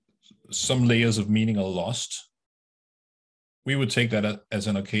some layers of meaning are lost. We would take that as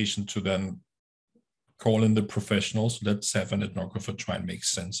an occasion to then call in the professionals. Let's have an ethnographer try and make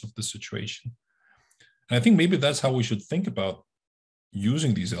sense of the situation. And I think maybe that's how we should think about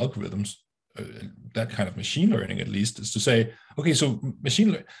using these algorithms, that kind of machine learning at least, is to say, okay, so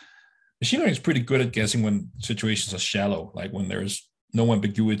machine learning is pretty good at guessing when situations are shallow, like when there's no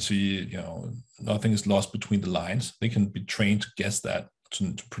ambiguity, nothing is lost between the lines. They can be trained to guess that,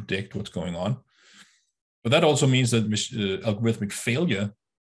 to predict what's going on. But that also means that algorithmic failure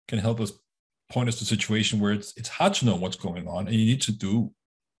can help us point us to a situation where it's hard to know what's going on, and you need to do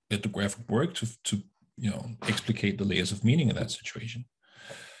ethnographic work to explicate the layers of meaning in that situation.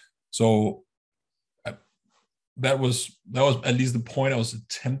 So that was at least the point I was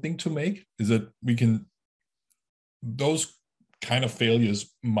attempting to make, is that those kind of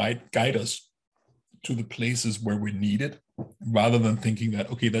failures might guide us to the places where we need it, rather than thinking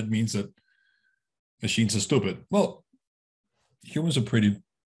that, okay, that means that machines are stupid. Well, humans are pretty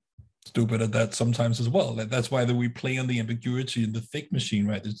stupid at that sometimes as well. That's why we play on the ambiguity in the thick machine,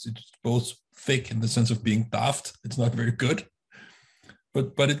 right? It's both thick in the sense of being daft. It's not very good,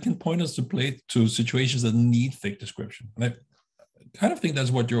 but it can point us to situations that need thick description. And I kind of think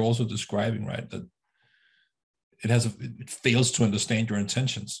that's what you're also describing, right? That it fails to understand your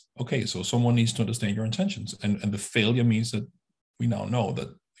intentions. Okay, so someone needs to understand your intentions, and the failure means that we now know that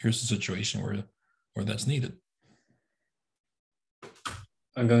here's a situation where that's needed.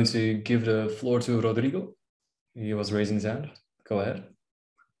 I'm going to give the floor to Rodrigo. He was raising his hand. Go ahead.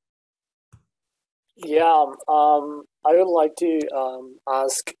 Yeah, I would like to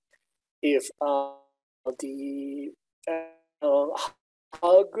ask if how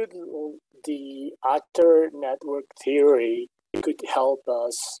good the actor network theory could help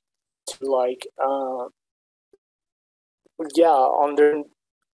us to under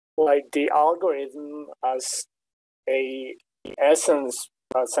like the algorithm as a essence,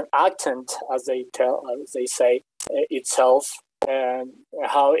 as an actant, as they say itself, and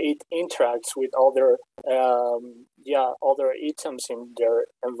how it interacts with other other items in their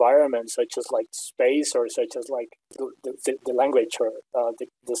environment, such as like space, or such as like the language, or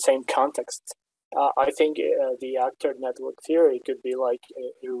the same context. I think the actor network theory could be like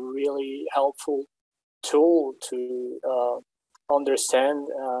a really helpful tool to understand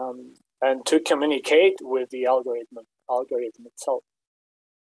and to communicate with the algorithm itself.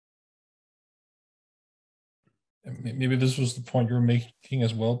 Maybe this was the point you were making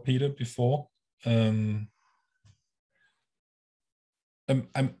as well, Peter, before. I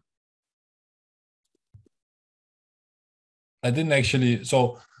didn't actually,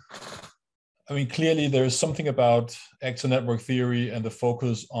 so I mean, clearly there is something about actor network theory and the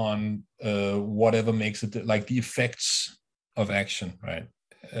focus on whatever makes it, like the effects of action, right?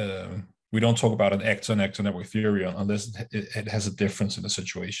 We don't talk about an actor and actor network theory unless it has a difference in the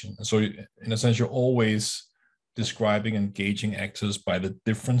situation. And so in a sense, you're always describing and gauging actors by the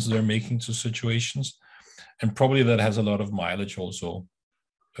difference they're making to situations. And probably that has a lot of mileage also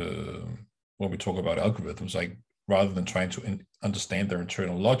when we talk about algorithms, like rather than trying to understand their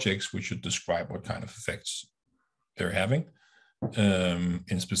internal logics, we should describe what kind of effects they're having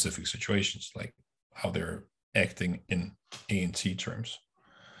in specific situations, like how they're acting in A&T terms.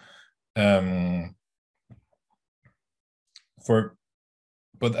 But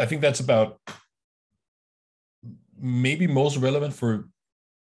I think that's about maybe most relevant for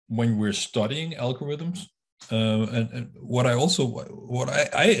when we're studying algorithms. And what I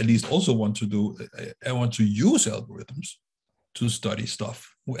at least also want to do, I want to use algorithms to study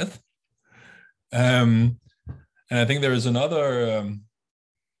stuff with. And I think there is another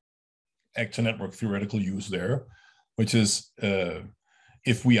actor network theoretical use there, which is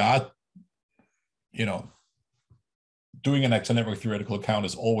if we are, doing an actor network theoretical account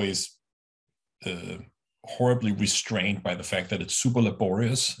is always horribly restrained by the fact that it's super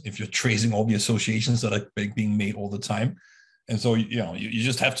laborious if you're tracing all the associations that are being made all the time. And so, you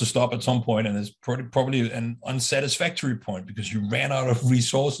just have to stop at some point, and it's probably an unsatisfactory point because you ran out of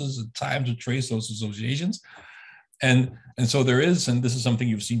resources and time to trace those associations. And so there is, and this is something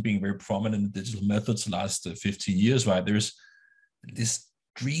you've seen being very prominent in the digital methods the last 50 years, right? There's this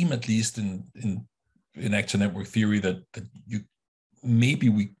dream, at least in actor network theory, that maybe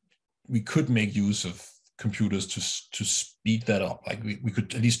we could make use of computers to speed that up. Like we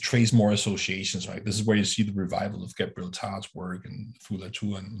could at least trace more associations, right? This is where you see the revival of Gabriel Tarr's work and Fula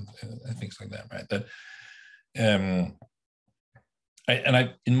too and things like that, right? That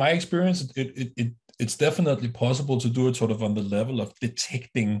in my experience, it's definitely possible to do it sort of on the level of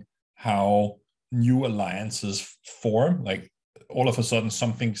detecting how new alliances form. Like all of a sudden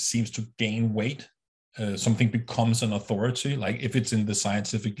something seems to gain weight, something becomes an authority. Like if it's in the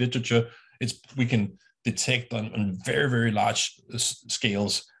scientific literature, we can detect on very, very large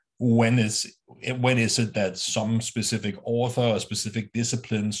scales when is it that some specific author or specific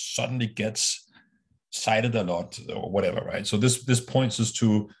discipline suddenly gets cited a lot or whatever, right? So this points us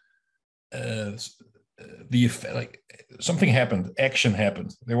to the effect, like something happened, action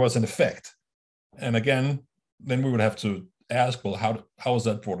happened, there was an effect, and again, then we would have to ask, well, how is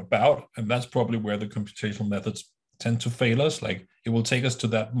that brought about? And that's probably where the computational methods tend to fail us. Like it will take us to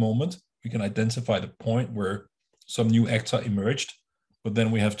that moment. We can identify the point where some new actor emerged, but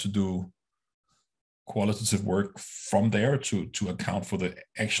then we have to do qualitative work from there to account for the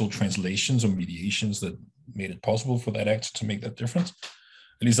actual translations or mediations that made it possible for that actor to make that difference.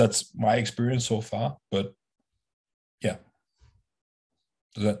 At least that's my experience so far. But yeah,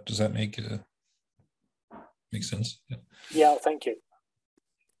 does that make sense? Yeah, thank you.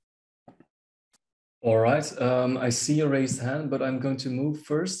 All right, I see a raised hand, but I'm going to move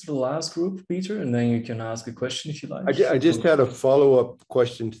first to the last group, Peter, and then you can ask a question if you like. I just had a follow-up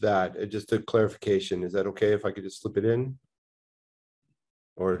question to that, just a clarification. Is that okay if I could just slip it in?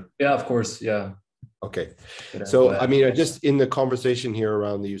 Or yeah, of course, yeah. Okay, so I mean, just in the conversation here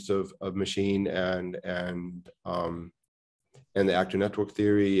around the use of machine and the actor network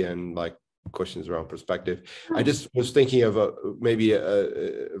theory and like questions around perspective, I just was thinking of maybe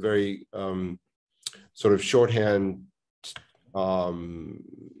a very sort of shorthand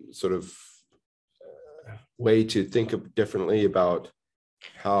sort of way to think of differently about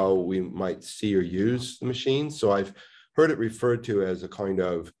how we might see or use the machine. So I've heard it referred to as a kind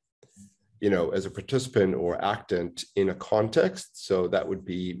of, as a participant or actant in a context. So that would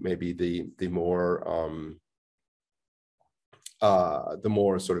be maybe the more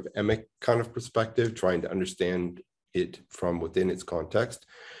sort of emic kind of perspective, trying to understand it from within its context.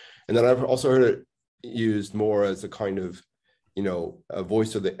 And then I've also heard it used more as a kind of, a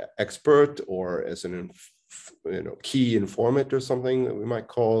voice of the expert, or as an key informant or something that we might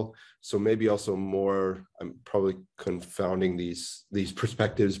call. So maybe also more, I'm probably confounding these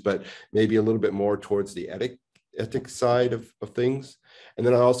perspectives, but maybe a little bit more towards the ethics side of things. And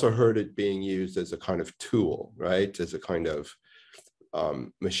then I also heard it being used as a kind of tool, right? As a kind of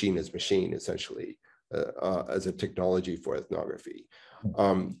machine as machine, essentially, as a technology for ethnography.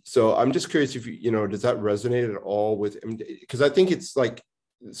 So I'm just curious if, does that resonate at all with, because I think it's like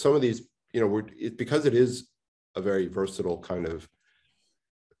some of these, because it is a very versatile kind of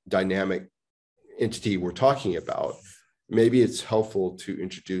dynamic entity we're talking about, maybe it's helpful to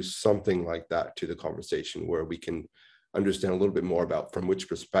introduce something like that to the conversation where we can understand a little bit more about from which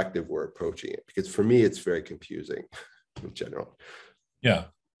perspective we're approaching it. Because for me, it's very confusing in general. Yeah,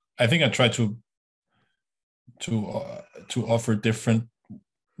 I think I try to offer different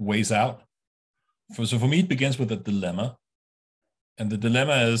ways out. So for me, it begins with a dilemma, and the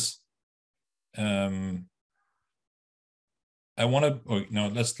dilemma is, let me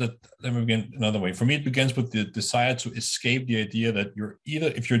begin another way. For me, it begins with the desire to escape the idea that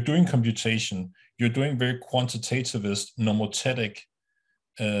if you're doing computation, you're doing very quantitativist, nomothetic,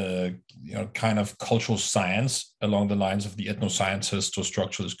 kind of cultural science along the lines of the ethnoscientist or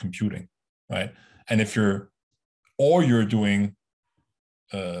structuralist computing, right? And if you're doing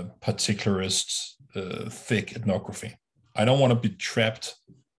particularist, thick ethnography. I don't want to be trapped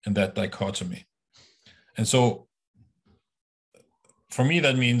in that dichotomy. And so for me,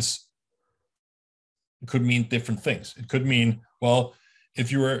 that means, it could mean different things. It could mean, well, if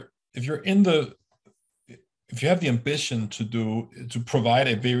you have the ambition to provide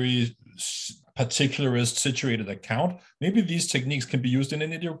a very particularist situated account, maybe these techniques can be used in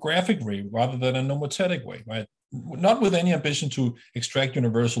an ideographic way rather than a nomothetic way, right? Not with any ambition to extract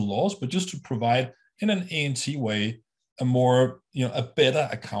universal laws, but just to provide in an A&T way a more, a better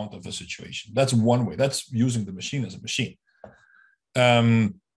account of a situation. That's one way. That's using the machine as a machine.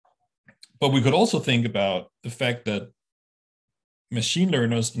 But we could also think about the fact that machine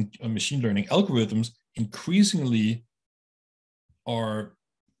learners and machine learning algorithms increasingly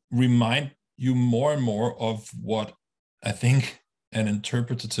remind you more and more of what I think an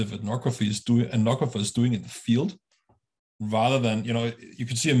interpretative ethnographer is doing in the field, rather than, you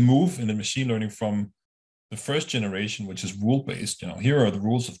can see a move in the machine learning from the first generation, which is rule-based. Here are the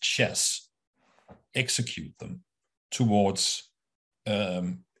rules of chess, execute them, towards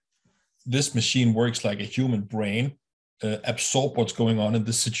this machine works like a human brain, absorb what's going on in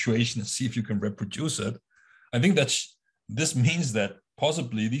this situation and see if you can reproduce it. I think this means that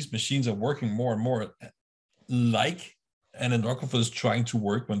possibly these machines are working more and more like an ethnographer is trying to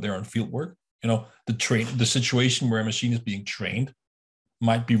work when they're on field work. The situation where a machine is being trained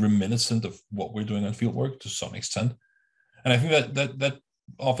might be reminiscent of what we're doing on field work to some extent. And I think that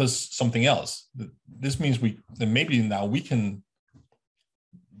offers something else. This means that maybe now we can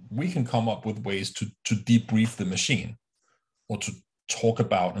come up with ways to debrief the machine, or to talk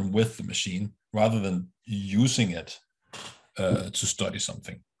about and with the machine, rather than using it to study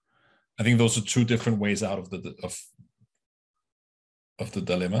something. I think those are two different ways out of the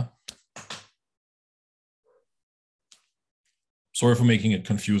dilemma. Sorry for making it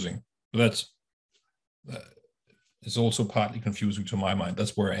confusing, but it's also partly confusing to my mind.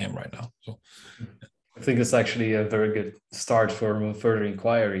 That's where I am right now. So I think it's actually a very good start for further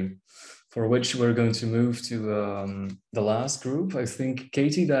inquiry, for which we're going to move to the last group. I think,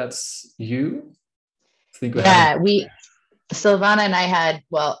 Katie, that's you. Silvana and I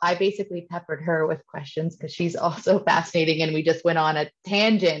I basically peppered her with questions because she's also fascinating, and we just went on a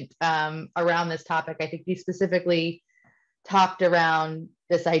tangent around this topic. I think we specifically talked around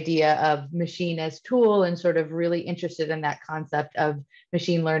this idea of machine as tool, and sort of really interested in that concept of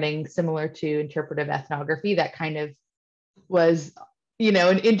machine learning similar to interpretive ethnography. That kind of was,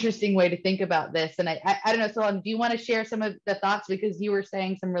 an interesting way to think about this. And I don't know, Solon, do you want to share some of the thoughts? Because you were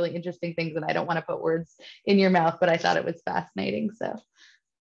saying some really interesting things, and I don't want to put words in your mouth, but I thought it was fascinating. So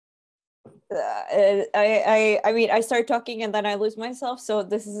I start talking and then I lose myself. So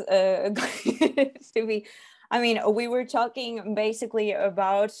this is to be, we were talking basically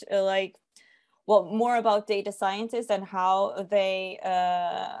about more about data scientists and how they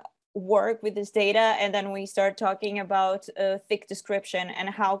work with this data, and then we start talking about thick description and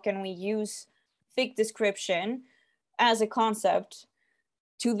how can we use thick description as a concept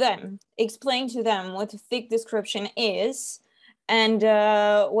to them, explain to them what thick description is. And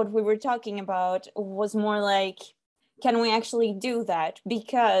what we were talking about was more like, can we actually do that?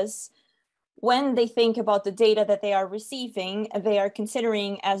 Because when they think about the data that they are receiving, they are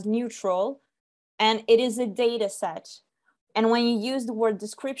considering as neutral, and it is a data set. And when you use the word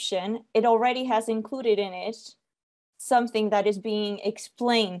description, it already has included in it something that is being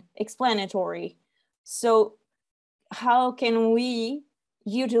explanatory. So how can we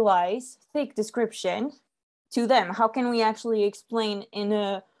utilize thick description to them? How can we actually explain in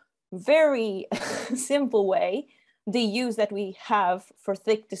a very simple way the use that we have for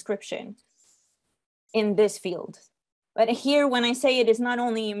thick description in this field? But here, when I say it is not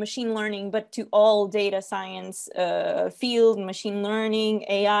only machine learning, but to all data science field, machine learning,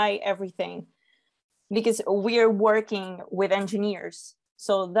 AI, everything, because we're working with engineers.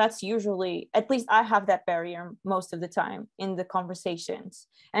 So that's usually, at least I have that barrier most of the time in the conversations.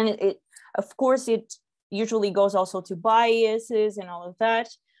 And it of course, it usually goes also to biases and all of that.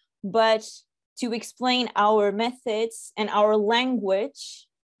 But to explain our methods and our language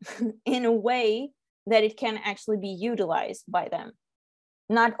in a way that it can actually be utilized by them.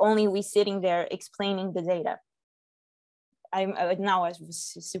 Not only we sitting there explaining the data. Now it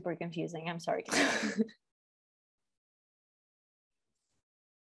was super confusing, I'm sorry.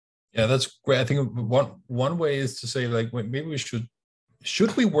 Yeah, that's great. I think one way is to say, like, maybe we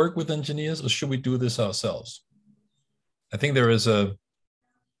should we work with engineers or should we do this ourselves? I think there is I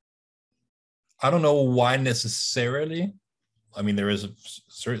don't know why necessarily. I mean, there's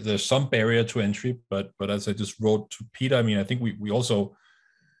some barrier to entry, but as I just wrote to Peter, I mean, I think we also,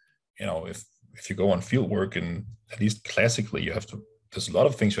 you know, if you go on field work, and at least classically, there's a lot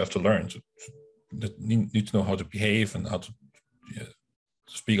of things you have to learn. Need to know how to behave and how to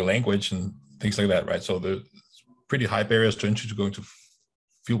speak a language and things like that, right? So there's pretty high barriers to entry to going to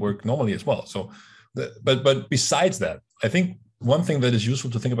field work normally as well. So, but besides that, I think one thing that is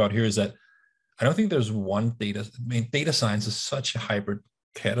useful to think about here is that I don't think there's one data. I mean, data science is such a hybrid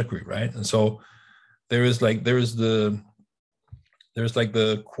category, right? And so there's the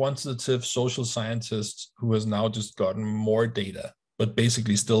quantitative social scientist who has now just gotten more data, but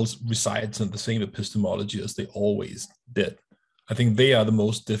basically still resides in the same epistemology as they always did. I think they are the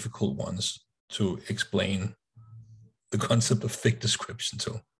most difficult ones to explain the concept of thick description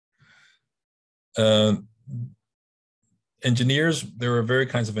to. Engineers, there are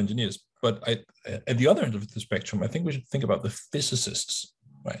various kinds of engineers, but at the other end of the spectrum, I think we should think about the physicists,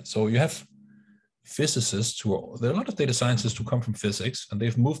 right? So you have physicists there are a lot of data scientists who come from physics, and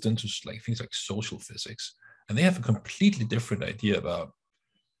they've moved into like things like social physics, and they have a completely different idea about,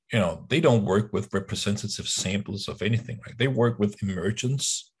 you know, they don't work with representative samples of anything, right? They work with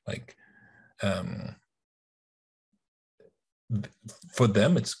emergence, like for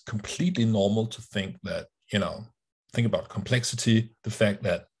them, it's completely normal to think that, you know, think about complexity, the fact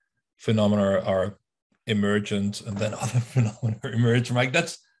that phenomena are emergent and then other phenomena emerge. Like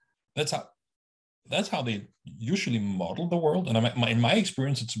that's how they usually model the world. And in my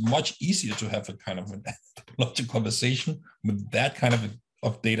experience, it's much easier to have a kind of an anthropological conversation with that kind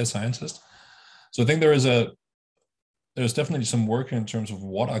of data scientist. So I think there's definitely some work in terms of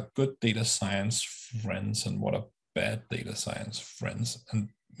what are good data science friends and what are bad data science friends. And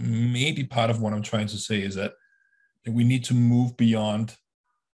maybe part of what I'm trying to say is that we need to move beyond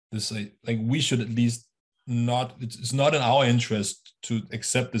this. Like we should at least it's not in our interest to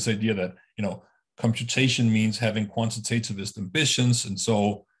accept this idea that, you know, computation means having quantitativist ambitions. And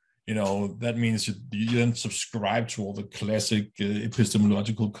so, you know, that means you then subscribe to all the classic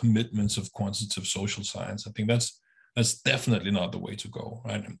epistemological commitments of quantitative social science. I think that's definitely not the way to go,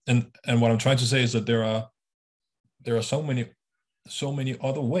 right? And what I'm trying to say is that there are so many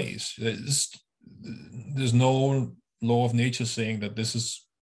other ways. There's no law of nature saying that this is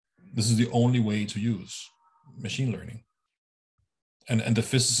the only way to use machine learning. And the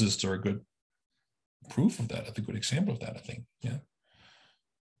physicists are a good proof of that, a good example of that, I think. Yeah.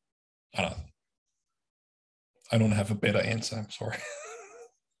 I don't have a better answer, I'm sorry.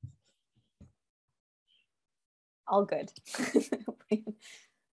 All good.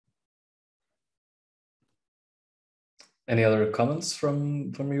 Any other comments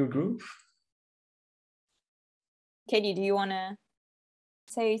from your group? Katie, do you want to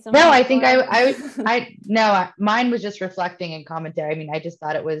say something? No, I think no, mine was just reflecting and commentary. I mean, I just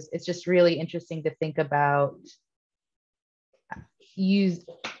thought it's just really interesting to think about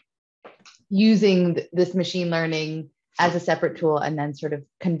using this machine learning as a separate tool and then sort of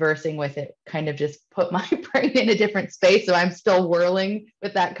conversing with it kind of just put my brain in a different space. So I'm still whirling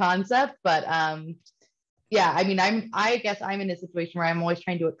with that concept, but yeah, I mean, I guess I'm in a situation where I'm always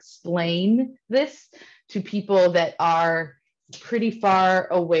trying to explain this to people that are pretty far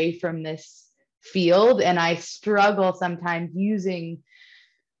away from this field. And I struggle sometimes using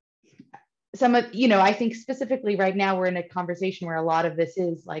some of, you know, I think specifically right now we're in a conversation where a lot of this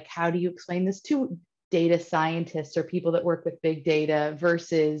is like, how do you explain this to data scientists or people that work with big data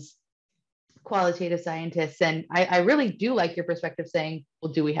versus qualitative scientists? And I really do like your perspective saying,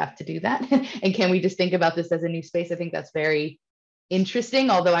 well, do we have to do that? And can we just think about this as a new space? I think that's very interesting,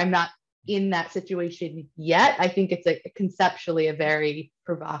 although I'm not in that situation yet. I think it's conceptually a very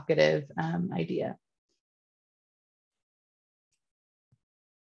provocative idea.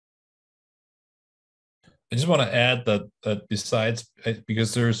 I just want to add that besides,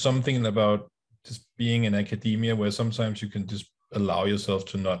 because there's something about just being in academia where sometimes you can just allow yourself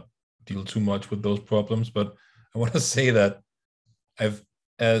to not deal too much with those problems. But I want to say that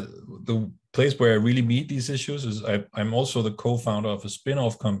the place where I really meet these issues is I'm also the co-founder of a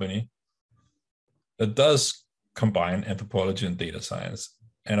spin-off company that does combine anthropology and data science.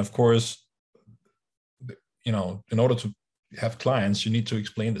 And of course, you know, in order to have clients, you need to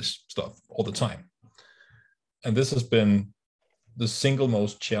explain this stuff all the time. And this has been the single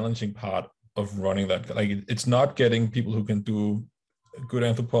most challenging part of running that. Like, it's not getting people who can do good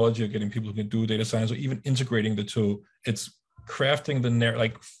anthropology or getting people who can do data science or even integrating the two. It's crafting the narrative,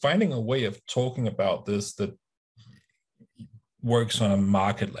 like finding a way of talking about this that works on a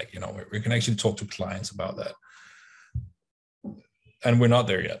market, like, you know, where we can actually talk to clients about that. And we're not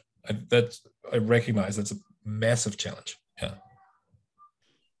there yet. I recognize that's a massive challenge. Yeah.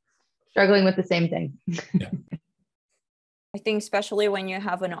 Struggling with the same thing. Yeah. I think especially when you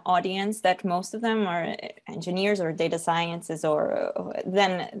have an audience that most of them are engineers or data sciences, or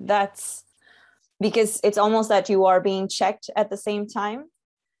then that's because it's almost that you are being checked at the same time.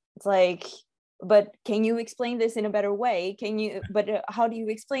 It's like, but can you explain this in a better way? Can you, but how do you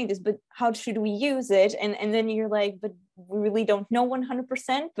explain this? But how should we use it? And then you're like, but we really don't know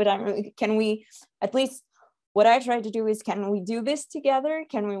 100%, but can we at least, what I try to do is, can we do this together?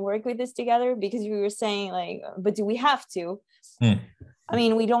 Can we work with this together? Because you were saying like, but do we have to? I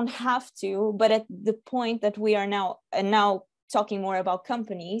mean, we don't have to, but at the point that we are now, and now talking more about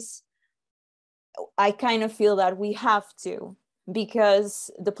companies, I kind of feel that we have to, because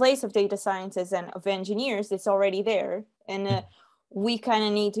the place of data scientists and of engineers, it's already there. And we kind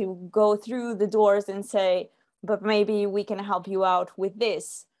of need to go through the doors and say, but maybe we can help you out with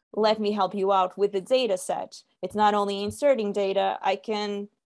this. Let me help you out with the data set. It's not only inserting data, I can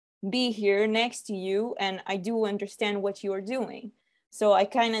be here next to you and I do understand what you are doing. So I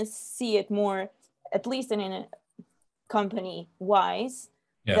kind of see it more, at least in a company wise,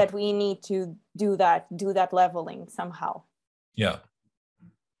 that we need to do that leveling somehow. Yeah.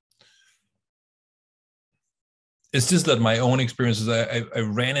 It's just that my own experiences, I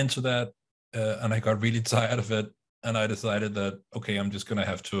ran into that and I got really tired of it. And I decided that, okay, I'm gonna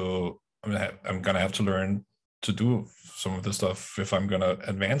have to learn to do some of the stuff if I'm gonna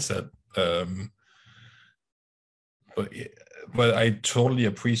advance it. But I totally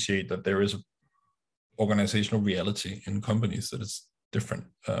appreciate that there is organizational reality in companies that is different.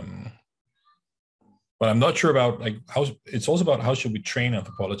 But I'm not sure about like how. It's also about how should we train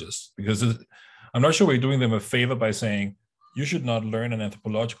anthropologists, because I'm not sure we're doing them a favor by saying you should not learn an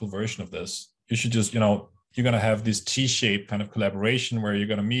anthropological version of this. You should just, you know, you're going to have this T-shaped kind of collaboration where you're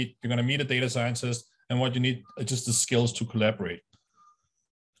going to meet a data scientist, and what you need are just the skills to collaborate.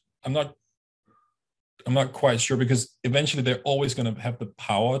 I'm not quite sure, because eventually they're always going to have the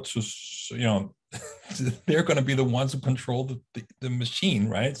power to, you know, they're going to be the ones who control the machine,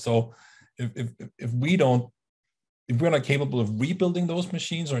 right? So if we're not capable of rebuilding those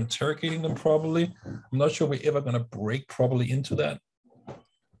machines or interrogating them properly, I'm not sure we're ever going to break properly into that.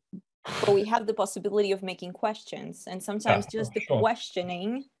 But we have the possibility of making questions, and sometimes just the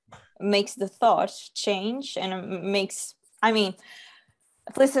questioning makes the thought change, and makes, I mean,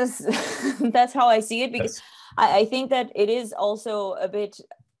 this is that's how I see it, because I think that it is also a bit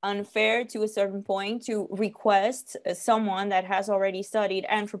unfair to a certain point to request someone that has already studied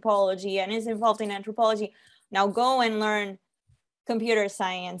anthropology and is involved in anthropology now go and learn computer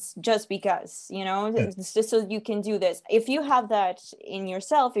science just because, you know, just so you can do this. If you have that in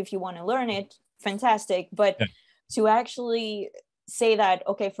yourself, if you want to learn it, fantastic. But to actually say that,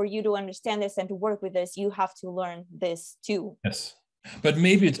 okay, for you to understand this and to work with this, you have to learn this too. Yes. But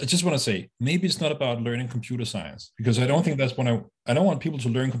maybe I just want to say, maybe it's not about learning computer science, because I don't think that's what I don't want people to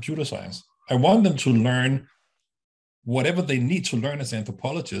learn computer science. I want them to learn whatever they need to learn as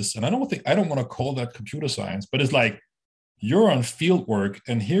anthropologists. And I don't want to call that computer science, but it's like, you're on field work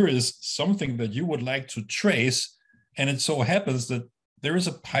and here is something that you would like to trace. And it so happens that there is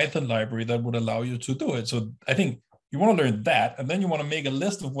a Python library that would allow you to do it. So I think you want to learn that, and then you want to make a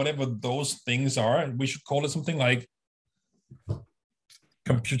list of whatever those things are. And we should call it something like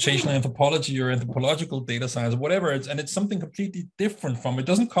computational anthropology or anthropological data science, whatever. It's something completely different from. It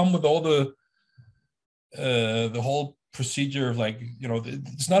doesn't come with all the whole procedure of like, you know,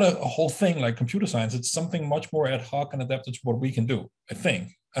 it's not a whole thing like computer science. It's something much more ad hoc and adapted to what we can do, I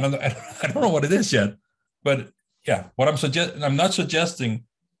think. I don't know what it is yet, but yeah, what I'm not suggesting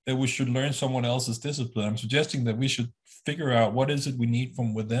that we should learn someone else's discipline. I'm suggesting that we should figure out what is it we need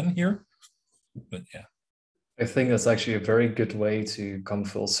from within here. But yeah. I think that's actually a very good way to come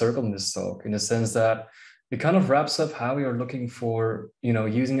full circle in this talk, in the sense that it kind of wraps up how we are looking for, you know,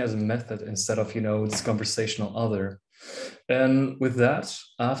 using it as a method instead of, you know, this conversational other. And with that,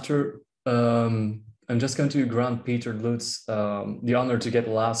 after I'm just going to grant Peter Lutz the honor to get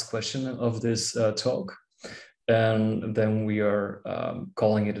the last question of this talk, and then we are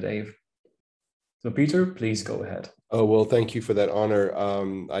calling it a day. So Peter, please go ahead. Oh, well, thank you for that honor.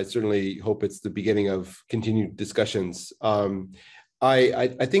 I certainly hope it's the beginning of continued discussions. I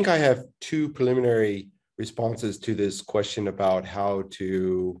think I have two preliminary responses to this question about how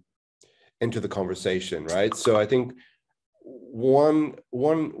to enter the conversation, right? So I think one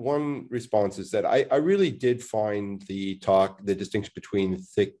response is that I really did find the distinction between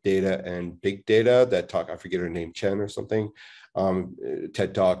thick data and big data, that talk, I forget her name, Chen or something,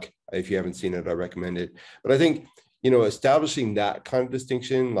 TED Talk. If you haven't seen it, I recommend it. But I think, you know, establishing that kind of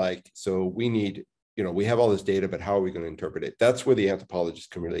distinction, like, so we need, you know, we have all this data, but how are we going to interpret it? That's where the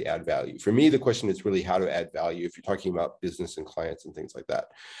anthropologist can really add value. For me, the question is really how to add value if you're talking about business and clients and things like that.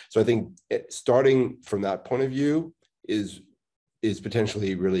 So I think starting from that point of view is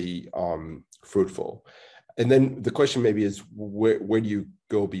potentially really fruitful. And then the question maybe is where do you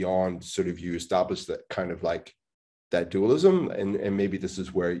go beyond sort of you establish that kind of like that dualism, and maybe this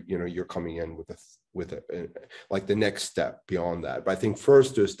is where, you know, you're coming in with like the next step beyond that. But I think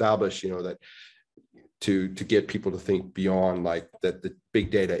first to establish, you know, that to get people to think beyond like that the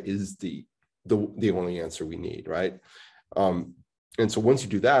big data is the only answer we need, right? And so once you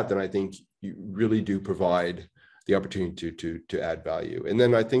do that, then I think you really do provide the opportunity to add value. And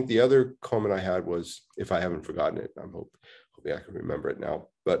then I think the other comment I had was, if I haven't forgotten it, I'm hoping I can remember it now,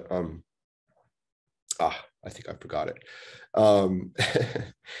 but I think I forgot it.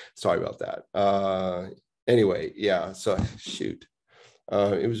 Sorry about that. Anyway, yeah, so shoot.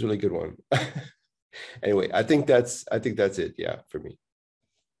 It was a really good one. Anyway, I think that's it, yeah, for me.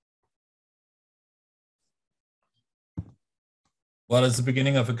 Well, it's the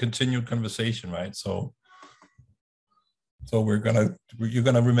beginning of a continued conversation, right? So you're gonna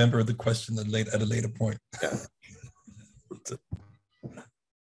remember the question at a later point. Yeah.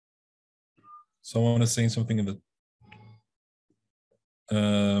 Someone is saying something in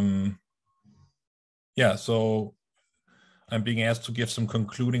the yeah, so I'm being asked to give some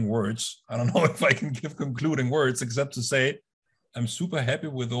concluding words. I don't know if I can give concluding words except to say I'm super happy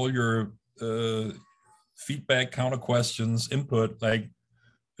with all your feedback, counter questions, input. Like,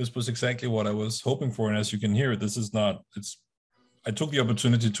 this was exactly what I was hoping for. And as you can hear, I took the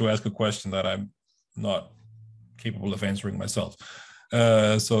opportunity to ask a question that I'm not capable of answering myself.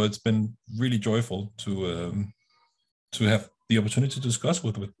 So it's been really joyful to have the opportunity to discuss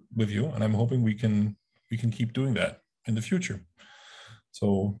with you, and I'm hoping we can keep doing that in the future.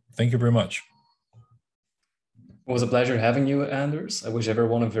 So thank you very much. It was a pleasure having you, Anders. I wish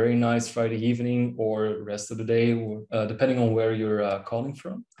everyone a very nice Friday evening or rest of the day, depending on where you're calling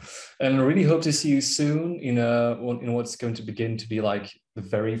from. And I really hope to see you soon in what's going to begin to be like the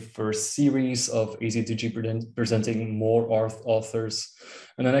very first series of AZTG presenting more authors.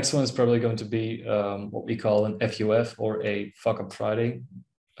 And the next one is probably going to be what we call an FUF, or a Fuck Up Friday.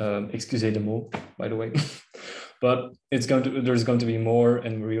 Excusez le mot, by the way. But there's going to be more,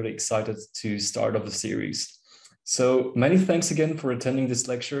 and we're really excited to start off the series. So many thanks again for attending this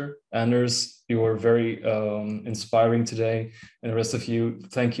lecture. Anders, you were very inspiring today. And the rest of you,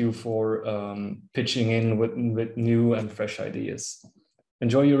 thank you for pitching in with new and fresh ideas.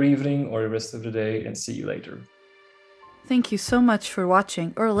 Enjoy your evening or the rest of the day, and see you later. Thank you so much for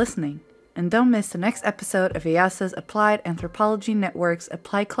watching or listening. And don't miss the next episode of EASA's Applied Anthropology Network's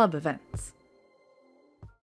Apply Club events.